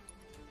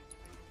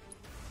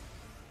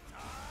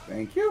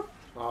 Thank you.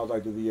 I was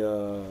like,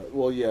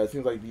 well, yeah, it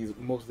seems like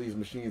most of these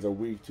machines are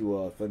weak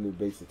to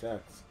thunder-based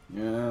attacks.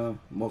 Yeah,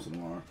 most of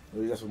them are. At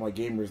least that's what my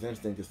gamer's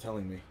instinct is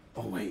telling me.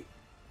 Oh wait,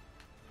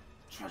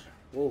 treasure.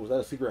 Whoa, was that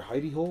a secret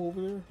hidey hole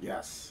over there?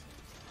 Yes.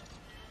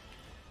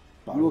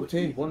 You Bottle of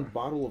obtained ether. one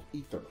bottle of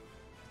ether.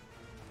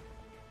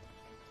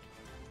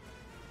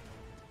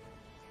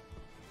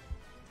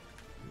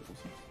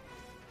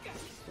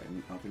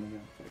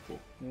 Okay, cool.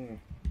 Hmm.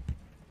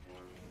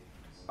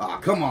 Ah,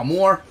 come on,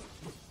 more.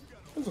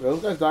 That's okay.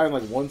 Those guys die in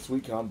like one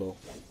sweet combo.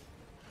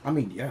 I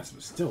mean, yes,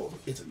 but still,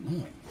 it's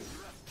annoying.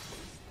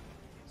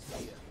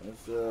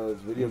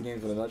 That's video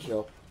games in a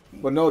nutshell.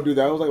 But no, dude,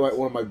 that was like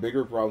one of my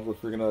bigger problems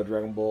with freaking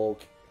Dragon Ball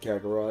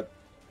Kakarot.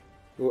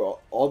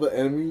 All the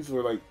enemies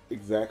were like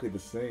exactly the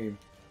same.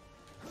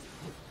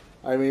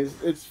 I mean,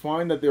 it's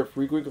fine that they're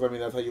frequent because I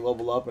mean that's how you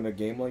level up in a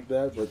game like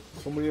that. But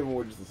so many of them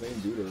were just the same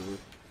dude over.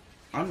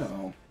 I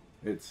know.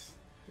 It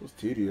was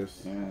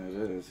tedious. Yeah,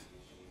 it is.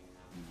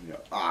 Yeah.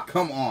 Ah,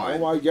 come on. Oh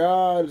my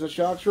God! It's a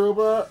shock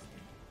trooper.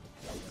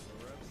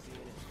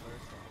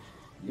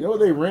 You know what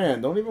they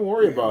ran? Don't even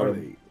worry about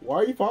it. Why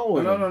are you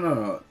following him?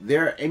 No.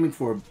 They're aiming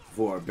for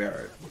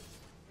Barrett.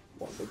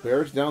 What, the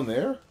Barrett's down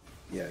there?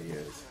 Yeah, he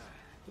is.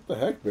 What the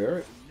heck,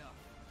 Barrett?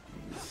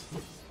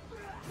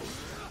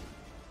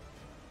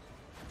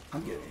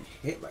 I'm getting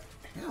hit like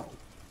hell.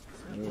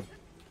 Yeah.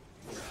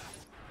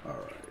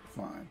 Alright,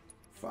 fine.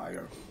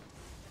 Fire.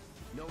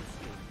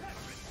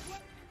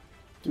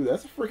 Dude,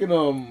 that's a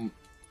freaking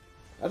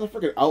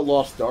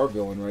Outlaw Star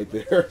villain right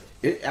there.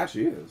 It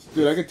actually is.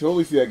 Dude, I could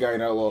totally see that guy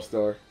in Outlaw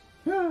Star.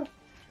 Yeah.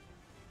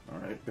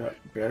 Alright,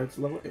 Barrett's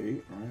level 8.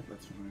 Alright,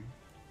 that's fine.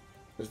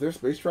 Is there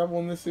space travel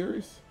in this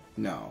series?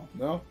 No.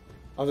 No?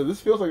 I was like, this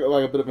feels like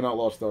a bit of an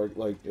Outlaw Star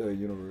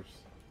universe.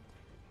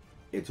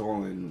 It's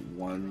all in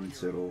one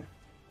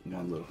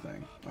little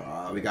thing.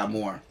 We got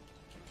more.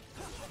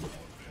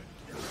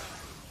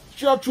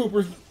 Shock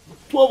Troopers,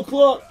 12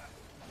 o'clock.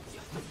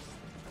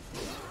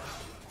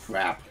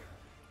 Crap.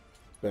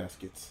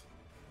 Baskets.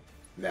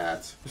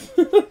 That.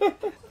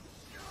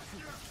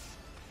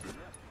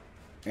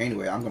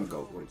 Anyway, I'm gonna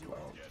go with 12.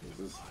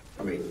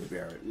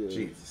 Barrett. Yeah.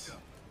 Jesus.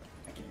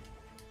 I can't.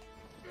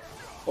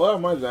 Well, that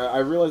reminds me, I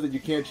realized that you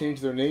can't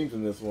change their names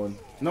in this one.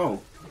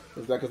 No.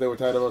 Is that because they were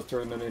tired of us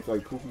turning their names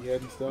like Poopy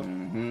Head and stuff?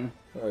 Mm-hmm.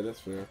 Alright,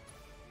 that's fair.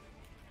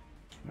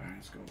 Alright,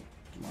 let's go.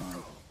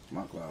 Come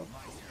on, Cloud.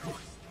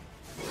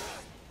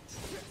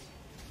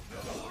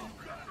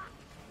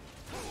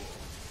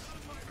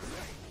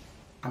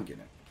 I'm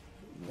getting it.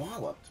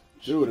 Walloped.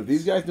 Dude, if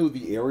these guys knew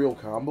the aerial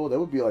combo, that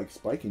would be like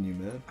spiking you,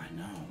 man. I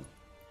know.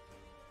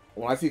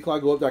 When I see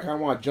Cloud go up there, I kind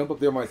of want to jump up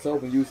there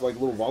myself and use like a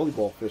little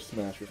volleyball fish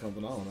smash or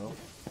something. I don't know.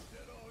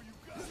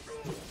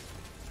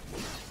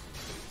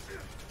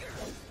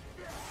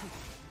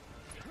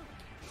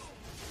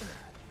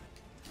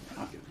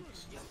 I'm getting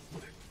this.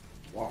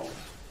 Wow.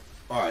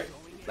 Alright,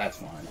 that's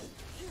fine.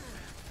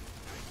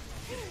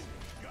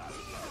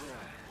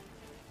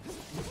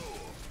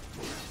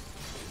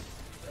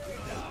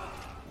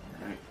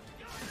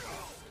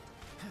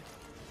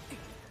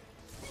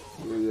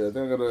 Yeah,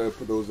 then I'm gonna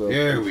put those up.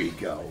 There we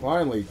go.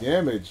 Finally,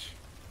 damage.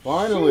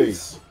 Finally.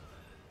 Jeez.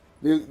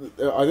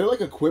 Are there like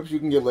equips you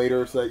can get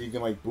later so that you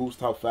can like boost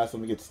how fast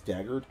something gets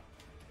staggered?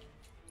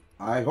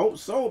 I hope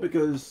so,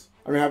 because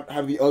I mean,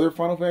 have the other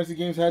Final Fantasy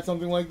games had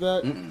something like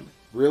that? Mm-mm.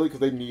 Really? Because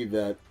they need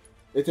that.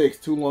 It takes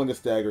too long to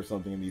stagger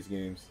something in these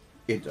games.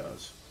 It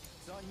does.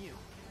 It's on you.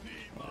 Need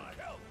my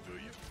help, do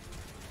you?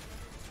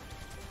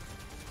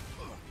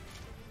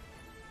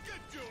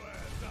 Get your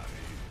ass out of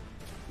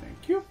here.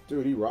 Thank you.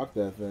 Dude, he rocked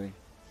that thing.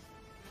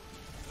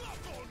 Stop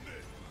on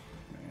this.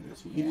 Man,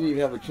 there's He didn't even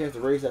have a chance to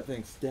raise that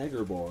thing's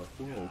stagger bar.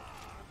 Whoa.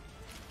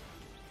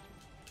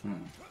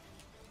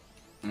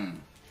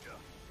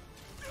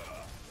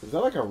 Is that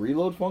like a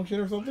reload function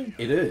or something?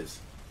 It is.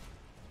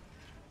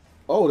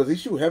 Oh, does he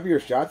shoot heavier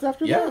shots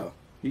after that? Yeah,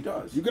 he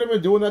does. You could have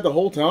been doing that the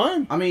whole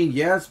time? I mean,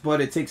 yes,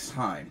 but it takes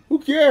time. Who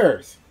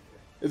cares?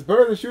 It's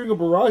better than shooting a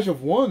barrage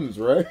of ones,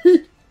 right?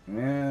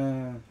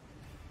 Yeah.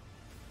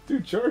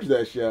 Dude, charge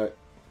that shot.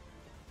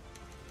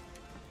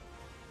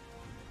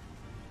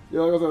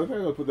 Yeah, like I think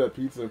I'm gonna put that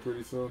pizza in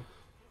pretty soon.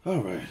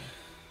 Alright.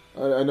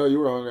 I know you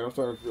were hungry. I'm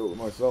starting to feel it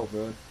myself,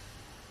 man.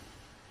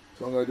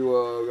 So I'm gonna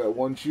do got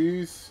 1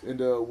 cheese and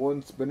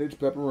 1 spinach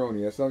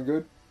pepperoni. That sound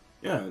good?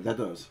 Yeah, that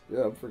does.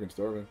 Yeah, I'm freaking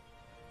starving.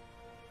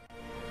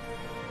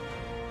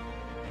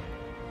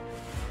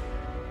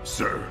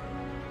 Sir,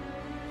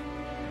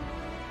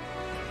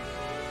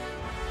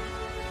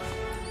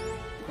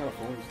 What kind of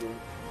phone is that?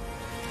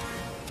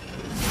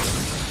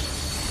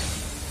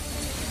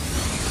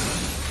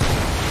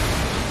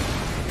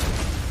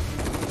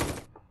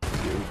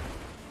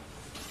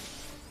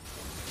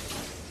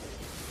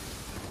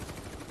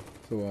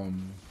 So,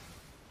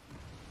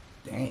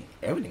 Dang,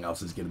 everything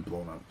else is getting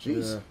blown up.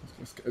 Jeez. yeah,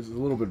 it's a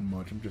little bit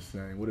much. I'm just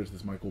saying. What is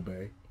this, Michael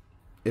Bay?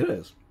 It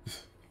is.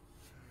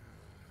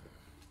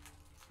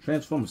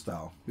 Transformer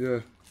style.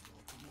 Yeah.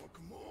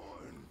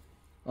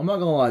 I'm not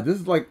gonna lie. This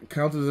is like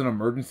counts as an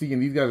emergency,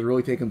 and these guys are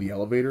really taking the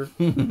elevator.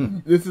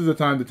 This is the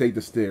time to take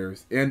the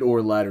stairs and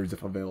or ladders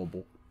if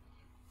available.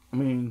 I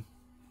mean,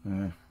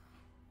 Nah,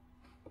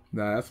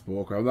 that's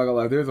bullcrap. I'm not gonna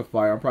lie. If there's a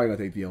fire, I'm probably gonna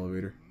take the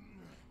elevator.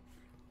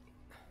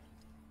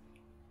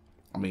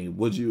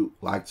 would you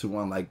like to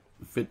run like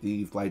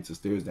 50 flights of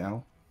stairs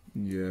down?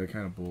 Yeah,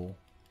 kind of bull.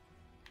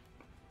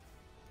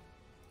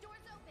 Doors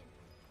open.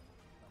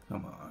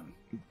 Come on.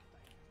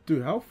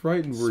 Dude, how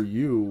frightened were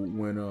you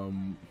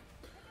when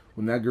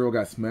that girl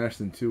got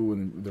smashed in two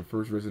in the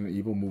first Resident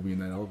Evil movie in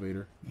that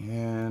elevator?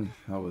 Man,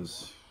 that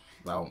was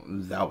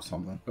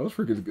something. That was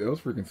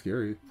freaking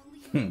scary.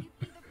 I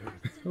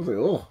was like,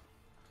 oh,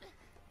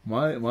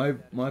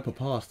 my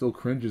papa still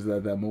cringes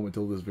at that moment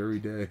till this very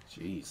day.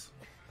 Jeez.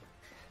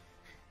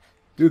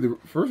 Dude, the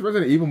first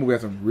Resident Evil movie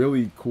had some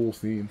really cool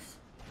scenes.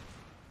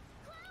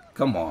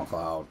 Come on,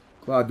 Cloud.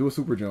 Cloud, do a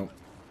super jump.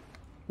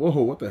 Whoa,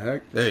 what the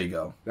heck? There you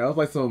go. That was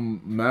like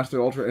some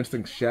Master Ultra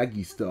Instinct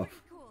Shaggy stuff.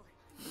 Cool.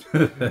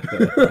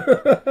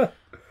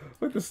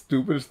 Like the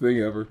stupidest thing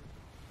ever.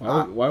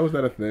 Why was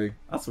that a thing?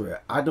 I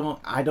swear, I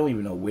don't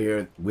even know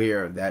where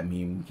that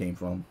meme came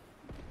from.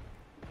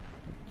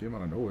 Came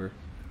out of nowhere.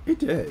 It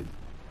did.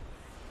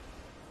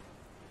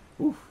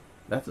 Oof,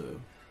 that's a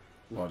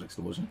large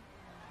explosion.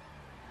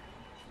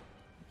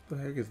 What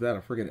the heck is that? A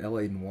freaking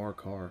LA Noir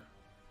car.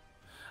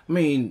 I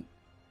mean,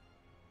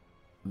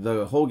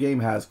 the whole game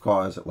has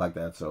cars like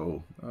that,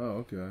 so.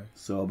 Oh, okay.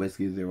 So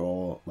basically, they're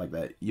all like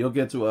that. You'll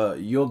get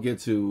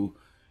to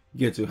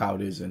how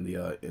it is in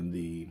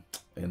the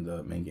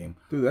main game.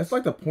 Dude, that's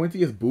like the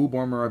pointiest boob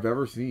armor I've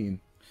ever seen.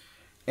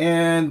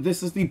 And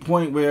this is the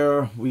point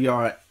where we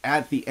are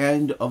at the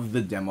end of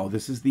the demo.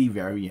 This is the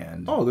very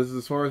end. Oh, this is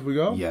as far as we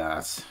go?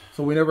 Yes.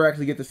 So we never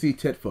actually get to see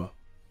Tifa.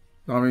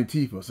 No, I mean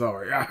Tifa,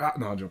 sorry.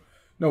 No, Joe.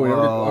 No, we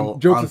never Well,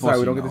 get, jokes aside,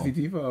 we don't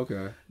unfortunately, get to see Tifa?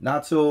 Okay.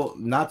 Not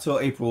till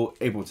April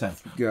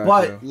 10th. Gotcha.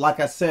 But like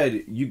I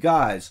said, you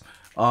guys,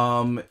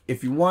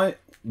 if you want,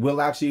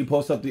 we'll actually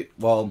post up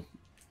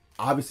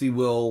obviously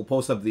we'll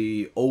post up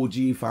the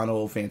OG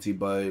Final Fantasy,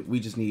 but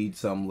we just need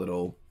some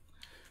little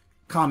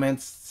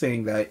comments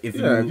saying that if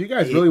you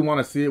guys really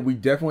want to see it, we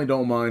definitely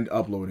don't mind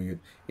uploading it.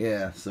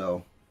 Yeah,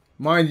 so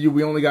mind you,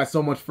 we only got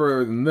so much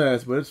further than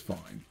this, but it's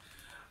fine.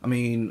 I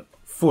mean,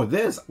 for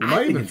this, we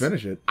might even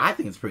finish it. I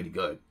think it's pretty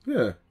good.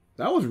 Yeah,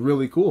 that was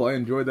really cool. I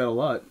enjoyed that a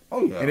lot.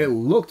 Oh yeah, and it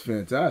looked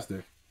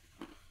fantastic.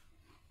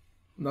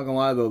 I'm not gonna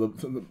lie though,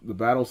 the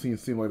battle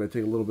scenes seem like they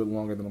take a little bit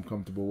longer than I'm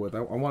comfortable with. I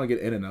want to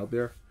get in and out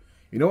there.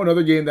 You know,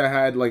 another game that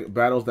had like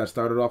battles that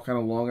started off kind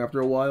of long after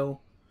a while.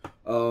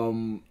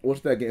 What's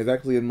that game? It's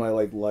actually in my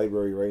like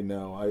library right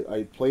now.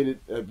 I played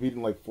it. I beat it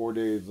in like 4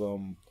 days.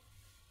 You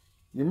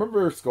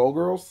remember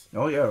Skullgirls?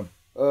 Oh yeah.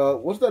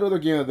 What's that other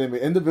game that they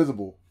made?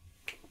 Indivisible.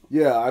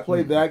 Yeah, I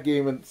played that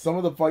game, and some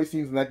of the fight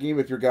scenes in that game,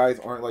 if your guys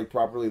aren't like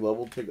properly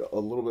leveled, take a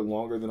little bit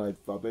longer than I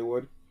thought they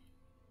would.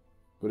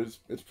 But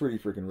it's pretty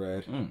freaking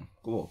rad.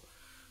 Cool.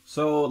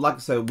 So, like I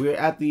said, we're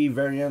at the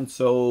very end,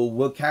 so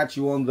we'll catch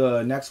you on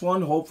the next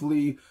one.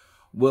 Hopefully,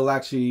 we'll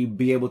actually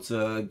be able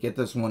to get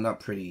this one up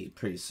pretty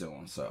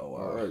soon. So,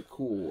 all right,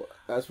 cool.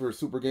 As for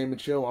Super Game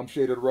and Chill, I'm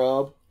Shaded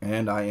Rob.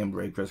 And I am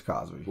Ray Chris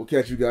Cosby. We'll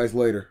catch you guys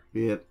later.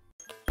 Yep.